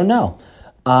 I don't know.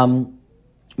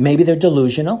 Maybe they're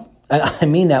delusional. And I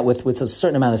mean that with a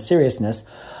certain amount of seriousness.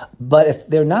 But if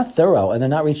they're not thorough and they're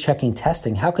not rechecking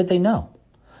testing, how could they know?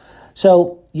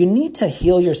 So you need to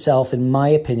heal yourself, in my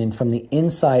opinion, from the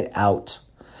inside out.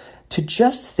 To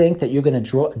just think that you're going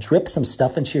to drip some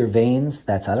stuff into your veins,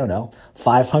 that's,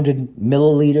 500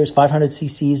 milliliters, 500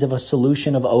 cc's of a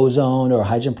solution of ozone or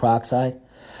hydrogen peroxide,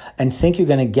 and think you're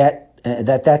going to get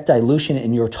that dilution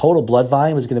in your total blood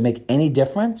volume is going to make any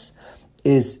difference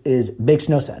makes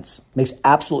no sense. Makes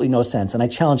absolutely no sense. And I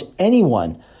challenge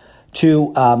anyone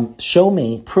to show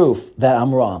me proof that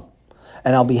I'm wrong.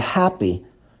 And I'll be happy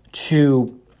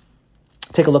to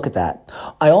take a look at that.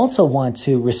 I also want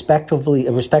to respectfully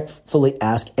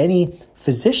ask any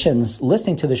physicians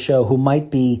listening to the show who might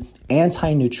be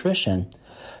anti-nutrition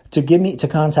to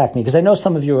contact me, because I know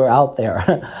some of you are out there.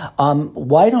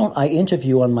 Why don't I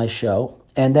interview on my show,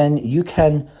 and then you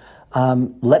can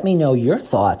let me know your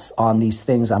thoughts on these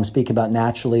things I'm speaking about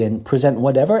naturally, and present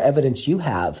whatever evidence you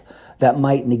have that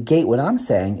might negate what I'm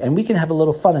saying, and we can have a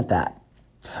little fun at that.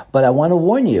 But I want to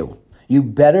warn you, you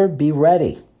better be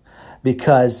ready.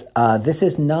 Because this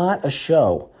is not a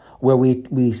show where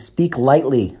we speak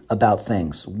lightly about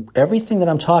things. Everything that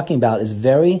I'm talking about is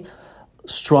very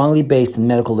strongly based in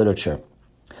medical literature.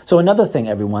 So another thing,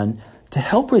 everyone, to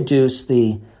help reduce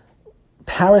the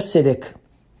parasitic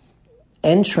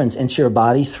entrance into your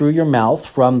body through your mouth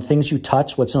from things you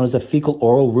touch, what's known as the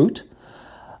fecal-oral route,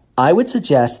 I would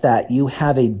suggest that you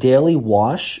have a daily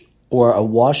wash or a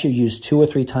wash you use 2 or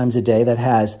 3 times a day that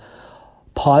has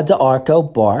Pod d'Arco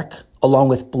bark, along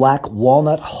with black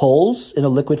walnut hulls in a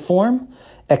liquid form,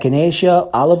 echinacea,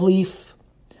 olive leaf,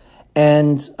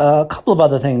 and a couple of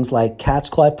other things like cat's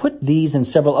claw. I put these and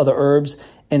several other herbs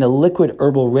in a liquid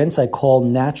herbal rinse I call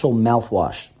natural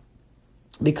mouthwash.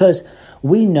 Because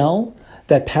we know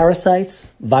that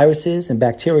parasites, viruses, and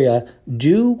bacteria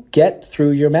do get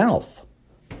through your mouth.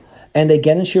 And they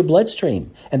get into your bloodstream,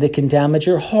 and they can damage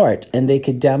your heart, and they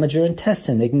can damage your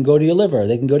intestine. They can go to your liver.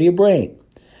 They can go to your brain.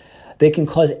 They can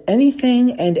cause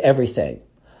anything and everything.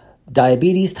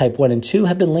 Diabetes type 1 and 2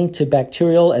 have been linked to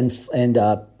bacterial and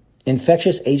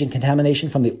infectious agent contamination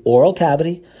from the oral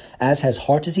cavity, as has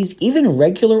heart disease, even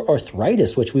regular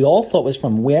arthritis, which we all thought was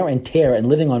from wear and tear and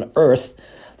living on Earth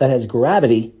that has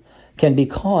gravity, can be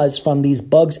caused from these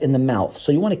bugs in the mouth.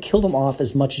 So you want to kill them off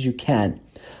as much as you can.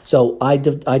 So I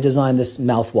designed this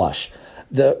mouthwash.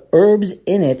 The herbs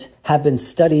in it have been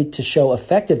studied to show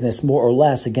effectiveness more or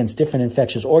less against different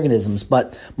infectious organisms,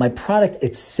 but my product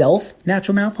itself,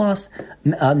 natural mouthwash,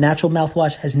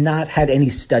 has not had any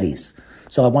studies.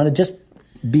 So I want to just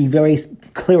be very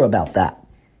clear about that.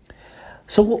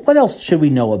 So what else should we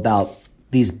know about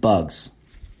these bugs?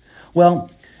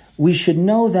 Well, we should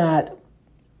know that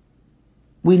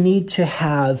we need to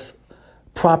have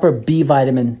proper B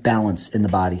vitamin balance in the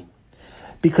body,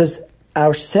 because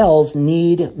our cells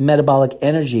need metabolic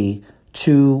energy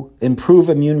to improve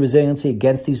immune resiliency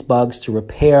against these bugs, to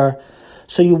repair.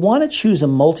 So you want to choose a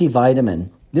multivitamin.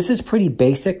 This is pretty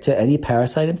basic to any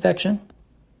parasite infection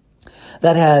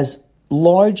that has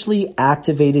largely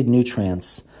activated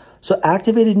nutrients. So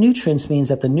activated nutrients means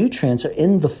that the nutrients are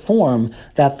in the form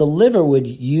that the liver would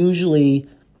usually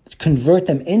convert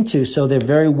them into, so they're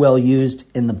very well used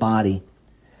in the body.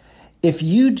 If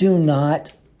you do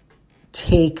not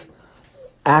take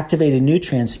activated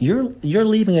nutrients, you're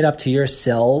leaving it up to your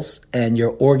cells and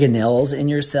your organelles in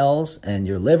your cells and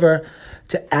your liver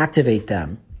to activate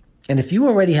them. And if you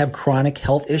already have chronic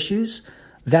health issues,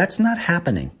 that's not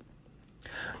happening.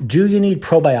 Do you need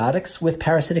probiotics with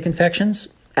parasitic infections?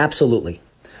 Absolutely.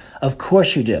 Of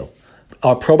course you do.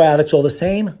 Are probiotics all the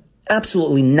same?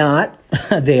 Absolutely not.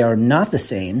 They are not the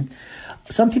same.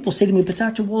 Some people say to me, but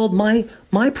Dr. Wald, my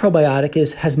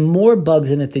probiotic has more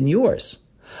bugs in it than yours.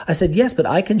 I said, yes, but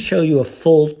I can show you a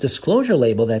full disclosure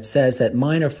label that says that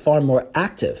mine are far more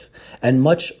active and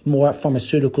much more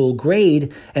pharmaceutical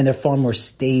grade, and they're far more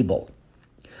stable.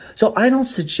 So I don't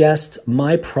suggest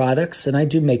my products, and I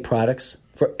do make products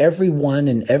for everyone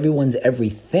and everyone's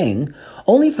everything,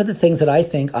 only for the things that I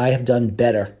think I have done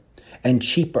better and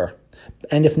cheaper.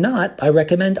 And if not, I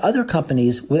recommend other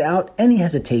companies without any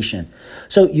hesitation.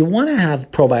 So you want to have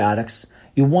probiotics,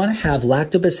 you want to have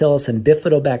lactobacillus and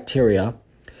bifidobacteria,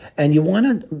 and you want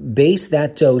to base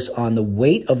that dose on the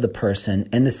weight of the person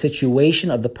and the situation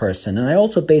of the person. And I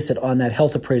also base it on that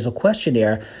health appraisal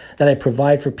questionnaire that I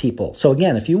provide for people. So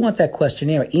again, if you want that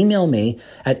questionnaire, email me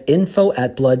at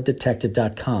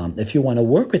info@blooddetective.com. If you want to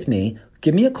work with me,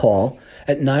 give me a call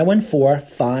at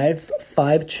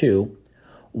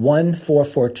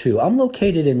 914-552-1442. I'm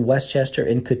located in Westchester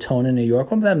in Katona, New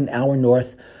York. I'm about an hour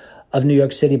north of New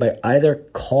York City by either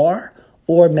car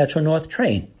or Metro North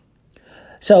train.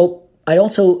 So I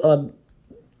also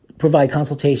provide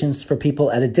consultations for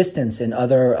people at a distance in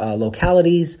other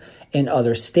localities, in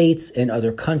other states, in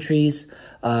other countries,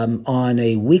 on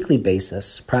a weekly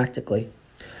basis, practically.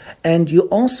 And you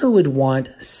also would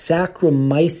want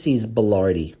Saccharomyces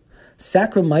boulardii.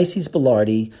 Saccharomyces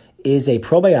boulardii is a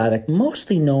probiotic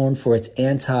mostly known for its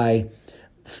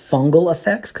anti-fungal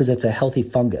effects because it's a healthy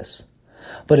fungus.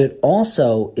 But it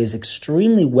also is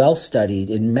extremely well studied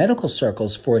in medical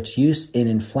circles for its use in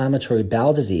inflammatory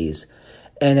bowel disease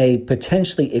and a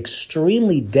potentially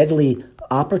extremely deadly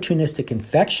opportunistic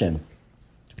infection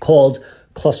called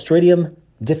Clostridium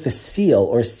difficile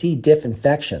or C. diff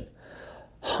infection.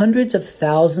 Hundreds of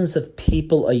thousands of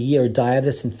people a year die of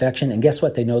this infection, and guess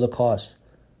what? They know the cause.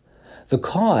 The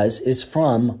cause is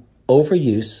from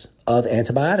overuse of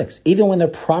antibiotics. Even when they're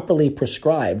properly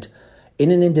prescribed, in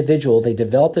an individual, they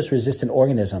develop this resistant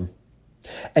organism.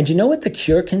 And you know what the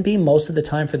cure can be most of the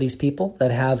time for these people that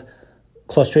have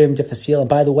Clostridium difficile? And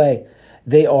by the way,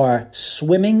 they are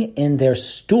swimming in their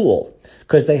stool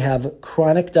because they have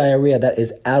chronic diarrhea that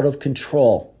is out of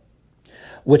control,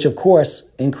 which of course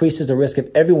increases the risk of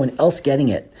everyone else getting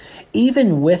it.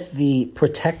 Even with the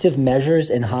protective measures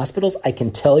in hospitals, I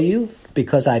can tell you,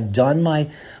 because I've done my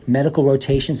medical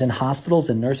rotations in hospitals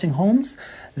and nursing homes,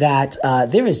 that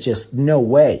there is just no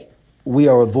way we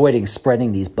are avoiding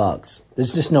spreading these bugs.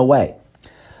 There's just no way.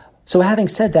 So having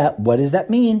said that, what does that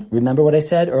mean? Remember what I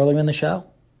said earlier in the show?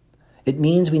 It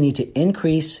means we need to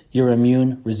increase your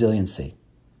immune resiliency.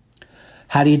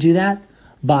 How do you do that?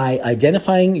 By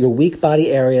identifying your weak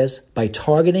body areas, by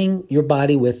targeting your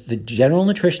body with the general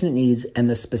nutrition it needs and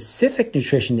the specific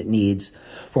nutrition it needs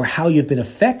for how you've been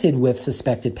affected with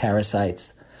suspected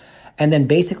parasites, and then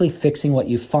basically fixing what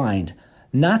you find.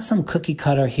 Not some cookie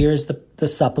cutter, here's the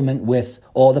supplement with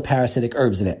all the parasitic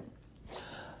herbs in it.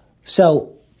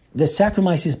 So the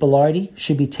Saccharomyces boulardii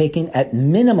should be taken at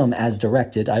minimum as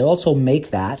directed. I also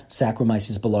make that,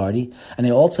 Saccharomyces boulardii, and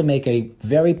I also make a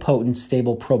very potent,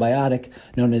 stable probiotic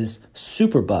known as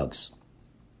superbugs.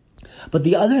 But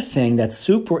the other thing that's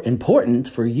super important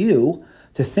for you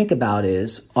to think about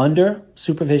is, under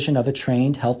supervision of a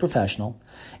trained health professional,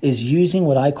 is using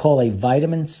what I call a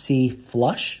vitamin C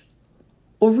flush,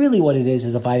 or really what it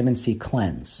is a vitamin C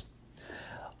cleanse.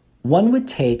 One would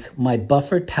take my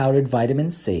buffered powdered vitamin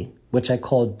C, which I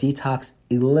call Detox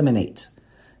Eliminate,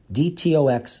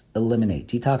 DTOX Eliminate,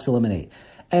 Detox Eliminate.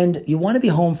 And you want to be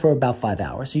home for about 5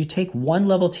 hours. So you take 1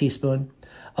 level teaspoon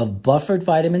of buffered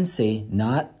vitamin C,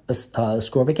 not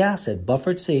ascorbic acid,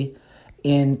 buffered C,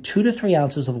 in 2 to 3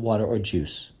 ounces of water or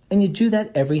juice. And you do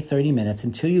that every 30 minutes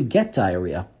until you get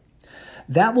diarrhea.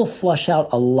 That will flush out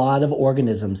a lot of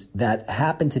organisms that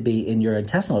happen to be in your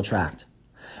intestinal tract.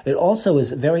 It also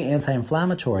is very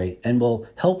anti-inflammatory and will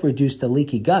help reduce the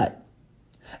leaky gut.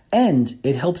 And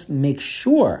it helps make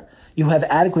sure you have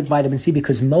adequate vitamin C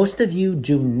because most of you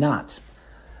do not.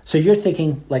 So you're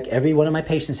thinking, like every one of my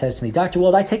patients says to me, Dr.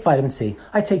 Wald, I take vitamin C.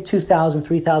 I take 2,000,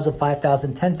 3,000,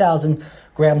 5,000, 10,000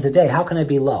 grams a day. How can I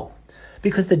be low?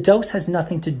 Because the dose has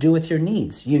nothing to do with your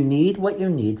needs. You need what you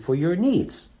need for your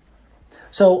needs.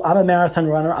 So I'm a marathon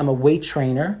runner. I'm a weight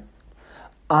trainer.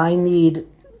 I need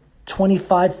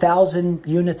 25,000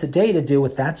 units a day to deal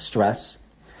with that stress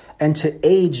and to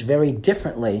age very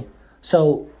differently.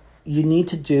 So you need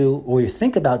to do, or you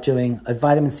think about doing, a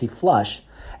vitamin C flush.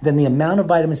 Then the amount of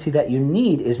vitamin C that you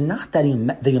need is not that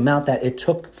the amount that it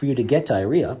took for you to get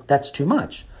diarrhea. That's too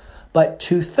much. But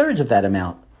 2/3 of that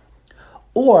amount.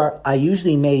 Or I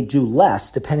usually may do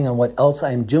less depending on what else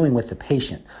I'm doing with the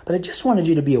patient. But I just wanted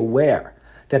you to be aware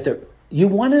that you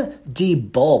want to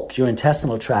debulk your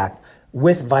intestinal tract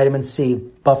with vitamin C,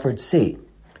 buffered C.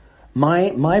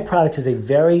 My product is a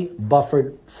very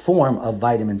buffered form of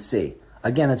vitamin C.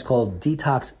 Again, it's called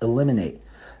Detox Eliminate.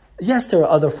 Yes, there are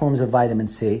other forms of vitamin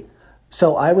C.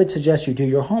 So I would suggest you do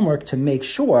your homework to make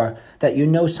sure that you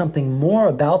know something more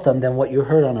about them than what you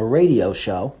heard on a radio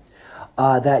show,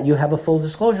 that you have a full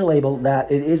disclosure label,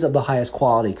 that it is of the highest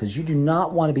quality, because you do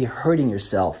not want to be hurting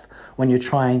yourself when you're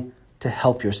trying to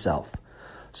help yourself.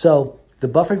 So the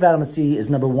buffered vitamin C is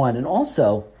number one. And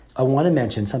also, I want to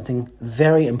mention something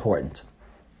very important.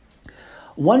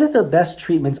 One of the best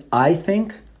treatments, I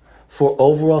think, for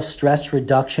overall stress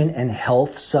reduction and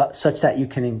health, such that you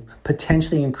can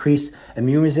potentially increase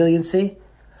immune resiliency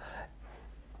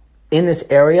in this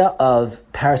area of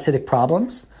parasitic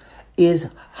problems, is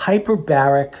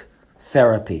hyperbaric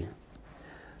therapy.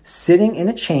 Sitting in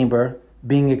a chamber,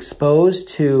 being exposed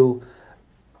to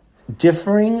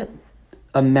differing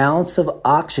amounts of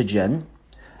oxygen,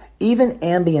 even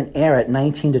ambient air at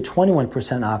 19 to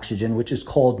 21% oxygen, which is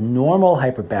called normal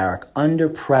hyperbaric, under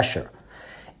pressure.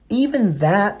 Even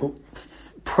that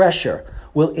pressure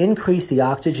will increase the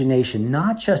oxygenation,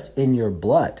 not just in your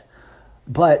blood,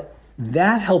 but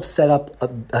that helps set up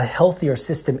a healthier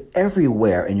system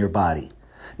everywhere in your body.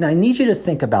 Now, I need you to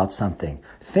think about something.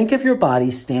 Think of your body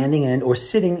standing in or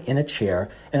sitting in a chair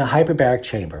in a hyperbaric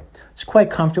chamber. It's quite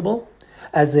comfortable.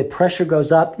 As the pressure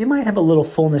goes up, you might have a little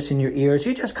fullness in your ears.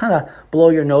 You just kind of blow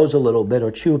your nose a little bit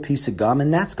or chew a piece of gum,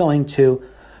 and that's going to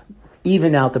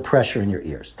even out the pressure in your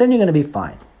ears. Then you're going to be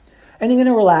fine. And you're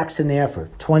going to relax in there for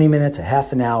 20 minutes, a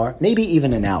half an hour, maybe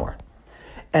even an hour.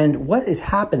 And what is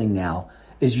happening now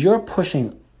is you're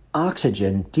pushing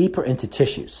oxygen deeper into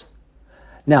tissues.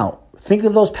 Now, think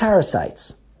of those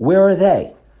parasites. Where are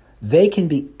they? They can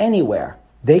be anywhere.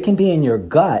 They can be in your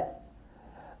gut.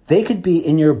 They could be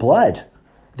in your blood.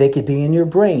 They could be in your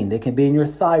brain. They can be in your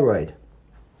thyroid.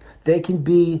 They can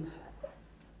be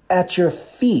at your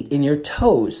feet, in your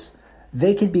toes.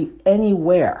 They could be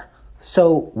anywhere.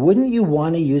 So wouldn't you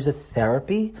want to use a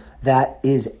therapy that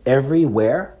is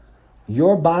everywhere?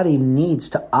 Your body needs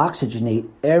to oxygenate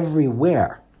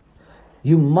everywhere.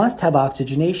 You must have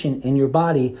oxygenation in your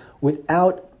body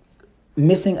without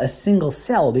missing a single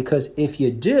cell, because if you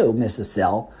do miss a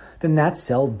cell, then that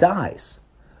cell dies.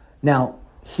 Now,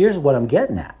 here's what I'm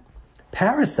getting at.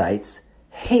 Parasites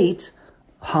hate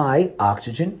high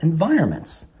oxygen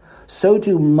environments. So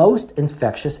do most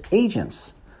infectious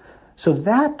agents. So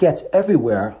that gets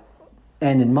everywhere,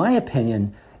 and in my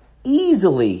opinion,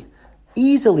 easily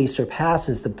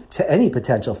surpasses any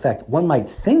potential effect one might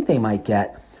think they might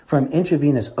get from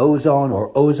intravenous ozone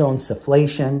or ozone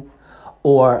sufflation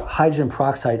or hydrogen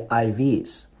peroxide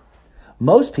IVs.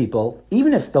 Most people,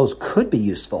 even if those could be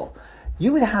useful,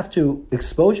 you would have to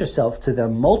expose yourself to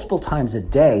them multiple times a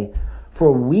day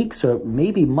for weeks or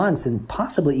maybe months and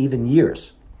possibly even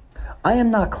years. I am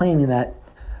not claiming that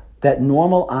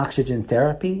normal oxygen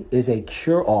therapy is a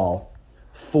cure-all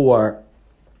for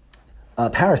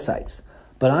parasites.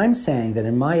 But I'm saying that,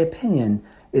 in my opinion,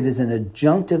 it is an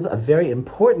adjunctive, a very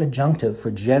important adjunctive for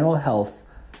general health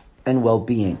and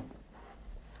well-being.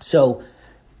 So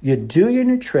you do your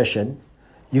nutrition,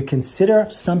 you consider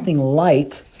something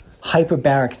like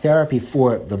hyperbaric therapy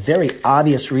for the very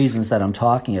obvious reasons that I'm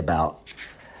talking about,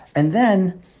 and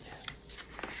then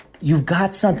you've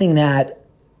got something that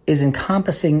is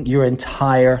encompassing your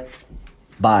entire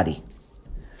body.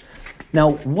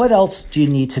 Now, what else do you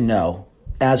need to know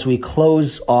as we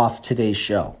close off today's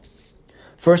show?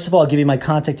 First of all, I'll give you my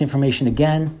contact information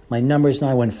again. My number is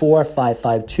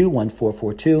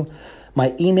 914-552-1442.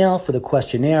 My email for the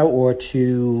questionnaire or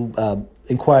to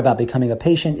inquire about becoming a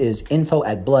patient is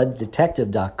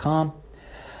info@blooddetective.com.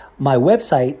 My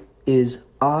website is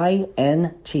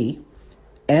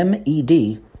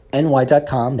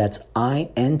intmedny.com. That's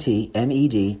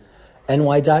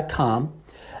intmedny.com.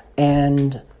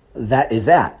 And that is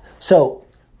that. So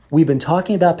we've been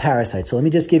talking about parasites. So let me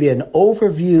just give you an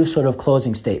overview sort of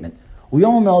closing statement. We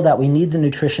all know that we need the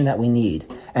nutrition that we need.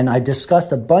 And I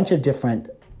discussed a bunch of different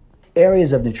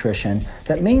areas of nutrition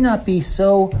that may not be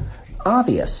so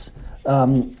obvious,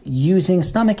 using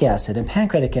stomach acid and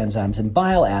pancreatic enzymes and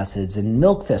bile acids and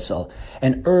milk thistle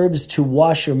and herbs to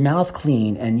wash your mouth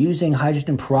clean, and using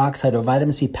hydrogen peroxide or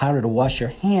vitamin C powder to wash your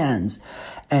hands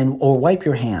or wipe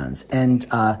your hands, and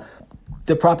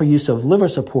the proper use of liver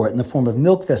support in the form of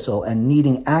milk thistle and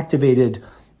needing activated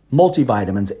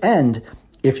multivitamins. And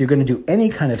if you're going to do any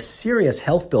kind of serious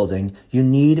health building, you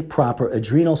need proper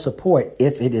adrenal support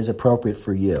if it is appropriate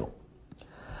for you.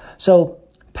 So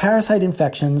parasite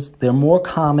infections, they're more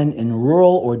common in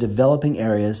rural or developing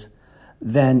areas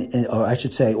than,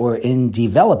 or in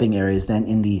developing areas than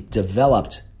in the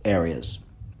developed areas.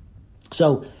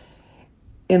 So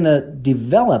in the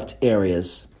developed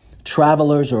areas,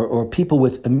 travelers or people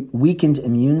with weakened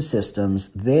immune systems,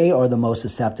 they are the most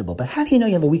susceptible. But how do you know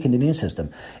you have a weakened immune system?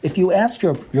 If you ask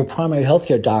your primary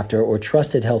healthcare doctor or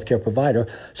trusted healthcare provider,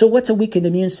 so what's a weakened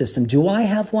immune system? Do I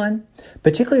have one?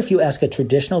 Particularly if you ask a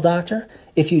traditional doctor,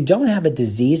 if you don't have a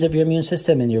disease of your immune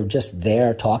system and you're just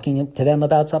there talking to them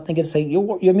about something, and say,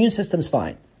 your immune system's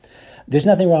fine. There's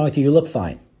nothing wrong with you. You look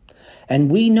fine. And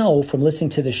we know from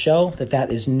listening to the show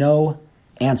that is no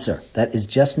answer. That is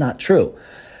just not true.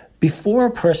 Before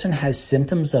a person has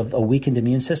symptoms of a weakened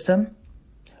immune system,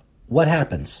 what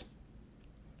happens?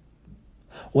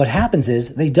 What happens is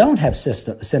they don't have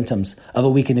symptoms of a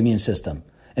weakened immune system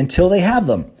until they have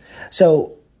them.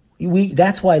 So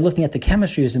that's why looking at the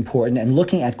chemistry is important, and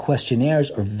looking at questionnaires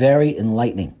are very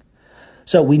enlightening.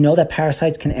 So we know that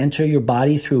parasites can enter your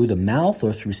body through the mouth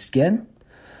or through skin.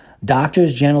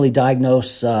 Doctors generally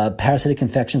diagnose parasitic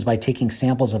infections by taking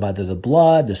samples of either the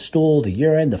blood, the stool, the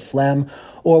urine, the phlegm,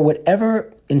 or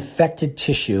whatever infected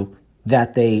tissue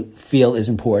that they feel is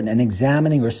important, and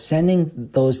examining or sending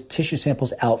those tissue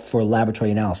samples out for laboratory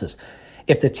analysis.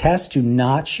 If the tests do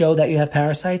not show that you have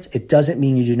parasites, it doesn't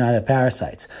mean you do not have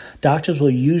parasites. Doctors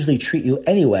will usually treat you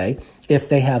anyway if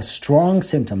they have strong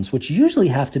symptoms, which usually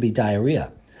have to be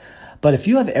diarrhea. But if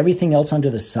you have everything else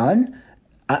under the sun,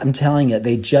 I'm telling you,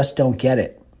 they just don't get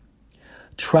it.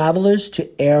 Travelers to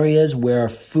areas where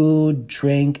food,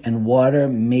 drink, and water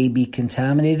may be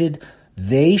contaminated,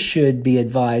 they should be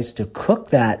advised to cook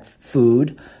that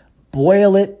food,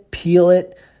 boil it, peel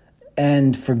it,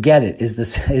 and forget it,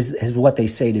 is what they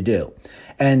say to do.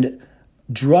 And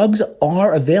drugs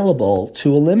are available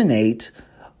to eliminate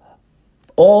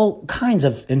all kinds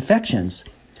of infections.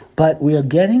 But we are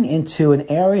getting into an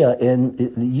area in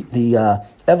the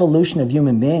evolution of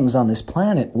human beings on this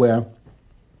planet where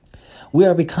we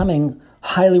are becoming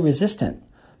highly resistant,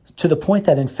 to the point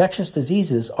that infectious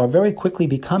diseases are very quickly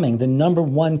becoming the number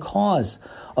one cause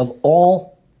of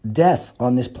all death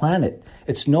on this planet.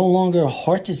 It's no longer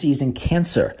heart disease and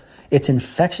cancer. It's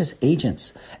infectious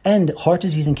agents. And heart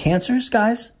disease and cancers,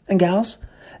 guys and gals,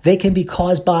 they can be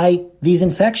caused by these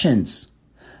infections.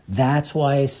 That's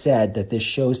why I said that this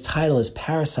show's title is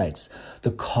Parasites,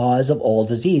 the cause of all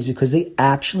disease, because they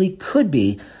actually could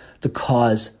be the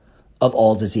cause of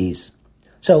all disease.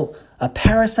 So a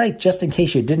parasite, just in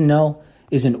case you didn't know,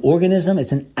 is an organism.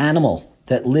 It's an animal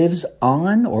that lives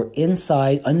on or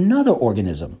inside another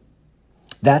organism.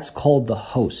 That's called the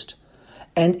host.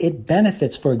 And it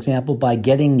benefits, for example, by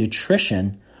getting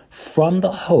nutrition from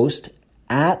the host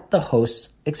at the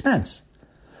host's expense.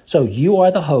 So you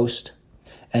are the host,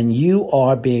 and you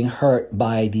are being hurt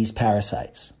by these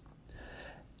parasites.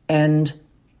 And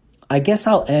I guess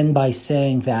I'll end by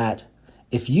saying that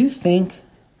if you think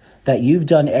that you've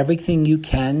done everything you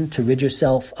can to rid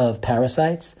yourself of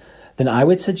parasites, then I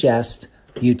would suggest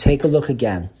you take a look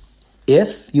again.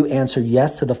 If you answer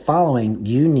yes to the following,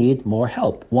 you need more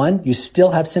help. 1, you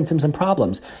still have symptoms and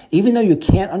problems. Even though you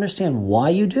can't understand why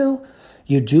you do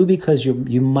because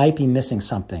you might be missing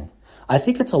something. I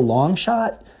think it's a long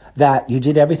shot that you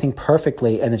did everything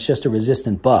perfectly and it's just a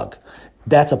resistant bug.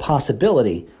 That's a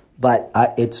possibility, but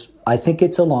I think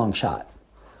it's a long shot.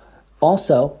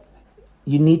 Also,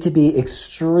 you need to be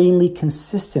extremely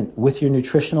consistent with your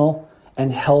nutritional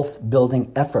and health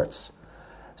building efforts.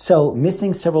 So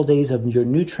missing several days of your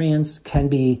nutrients can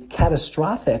be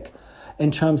catastrophic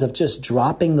in terms of just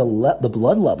dropping the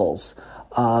blood levels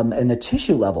and the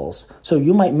tissue levels. So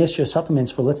you might miss your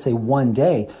supplements for, let's say, 1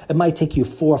 day. It might take you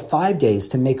 4 or 5 days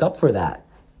to make up for that.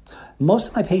 Most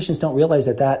of my patients don't realize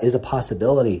that that is a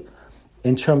possibility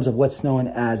in terms of what's known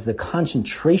as the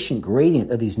concentration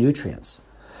gradient of these nutrients.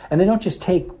 And they don't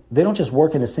just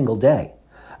work in a single day.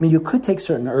 mean, you could take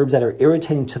certain herbs that are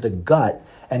irritating to the gut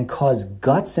and cause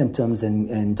gut symptoms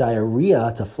and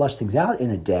diarrhea to flush things out in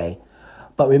a day.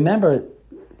 But remember,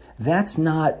 that's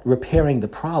not repairing the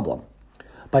problem.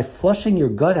 By flushing your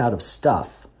gut out of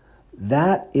stuff,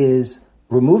 that is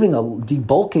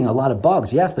debulking a lot of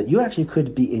bugs, yes, but you actually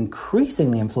could be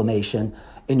increasing the inflammation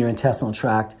in your intestinal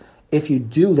tract if you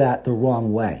do that the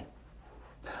wrong way.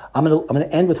 I'm going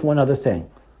to end with one other thing.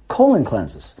 Colon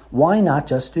cleanses. Why not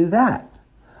just do that?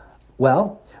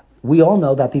 Well, we all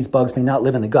know that these bugs may not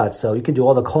live in the gut, so you can do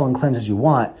all the colon cleanses you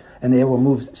want, and they will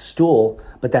remove stool,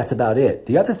 but that's about it.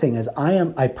 The other thing is,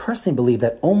 I personally believe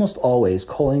that almost always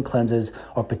colon cleanses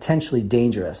are potentially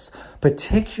dangerous,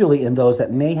 particularly in those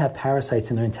that may have parasites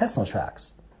in their intestinal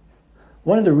tracts.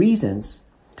 One of the reasons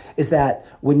is that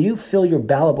when you fill your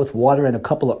bowel up with water and a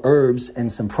couple of herbs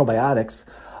and some probiotics,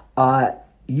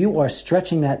 you are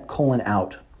stretching that colon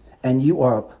out, and you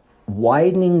are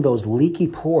widening those leaky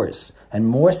pores, and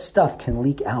more stuff can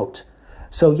leak out.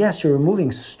 So yes, you're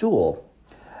removing stool,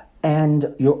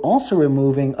 and you're also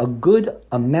removing a good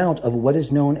amount of what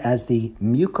is known as the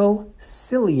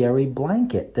mucociliary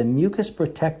blanket, the mucus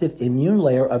protective immune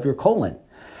layer of your colon.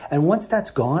 And once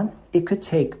that's gone, it could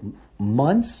take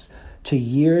months to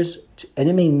years, and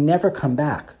it may never come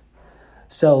back.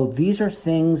 So these are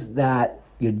things that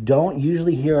you don't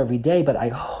usually hear every day, but I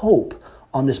hope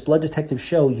on this Blood Detective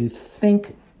show you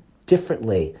think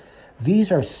differently.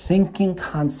 These are thinking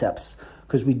concepts,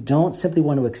 because we don't simply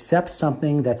want to accept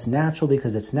something that's natural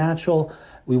because it's natural.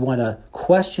 We want to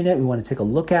question it. We want to take a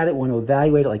look at it. We want to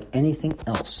evaluate it like anything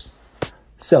else.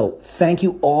 So thank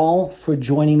you all for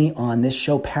joining me on this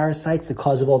show, Parasites, the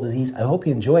Cause of All Disease. I hope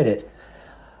you enjoyed it.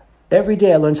 Every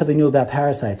day I learn something new about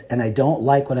parasites, and I don't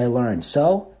like what I learned.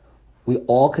 So we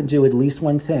all can do at least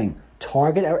one thing: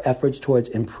 target our efforts towards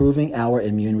improving our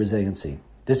immune resiliency.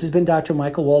 This has been Dr.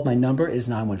 Michael Wald. My number is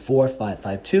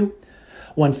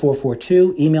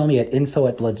 914-552-1442. Email me at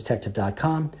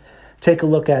info@blooddetective.com. Take a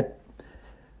look at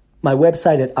my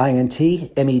website at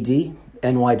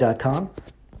intmedny.com.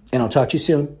 And I'll talk to you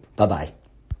soon. Bye-bye.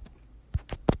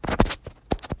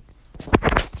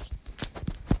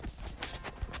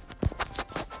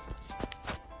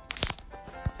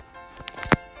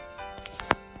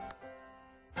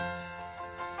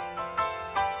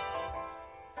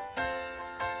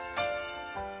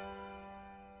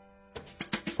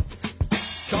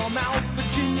 Come out,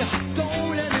 Virginia,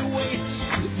 don't let it wait.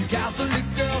 You Catholic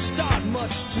girls start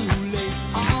much too late.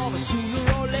 Oh, but sooner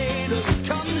or later it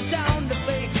comes down to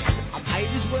fate. I might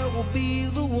as well will be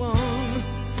the one.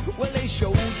 Well, they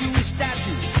showed you a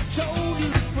statue, told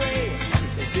you to pray.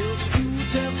 They built you a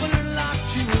temple and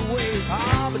locked you away.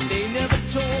 Ah, but they never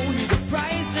told you the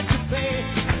price that you pay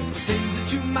for things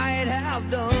that you might have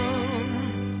done.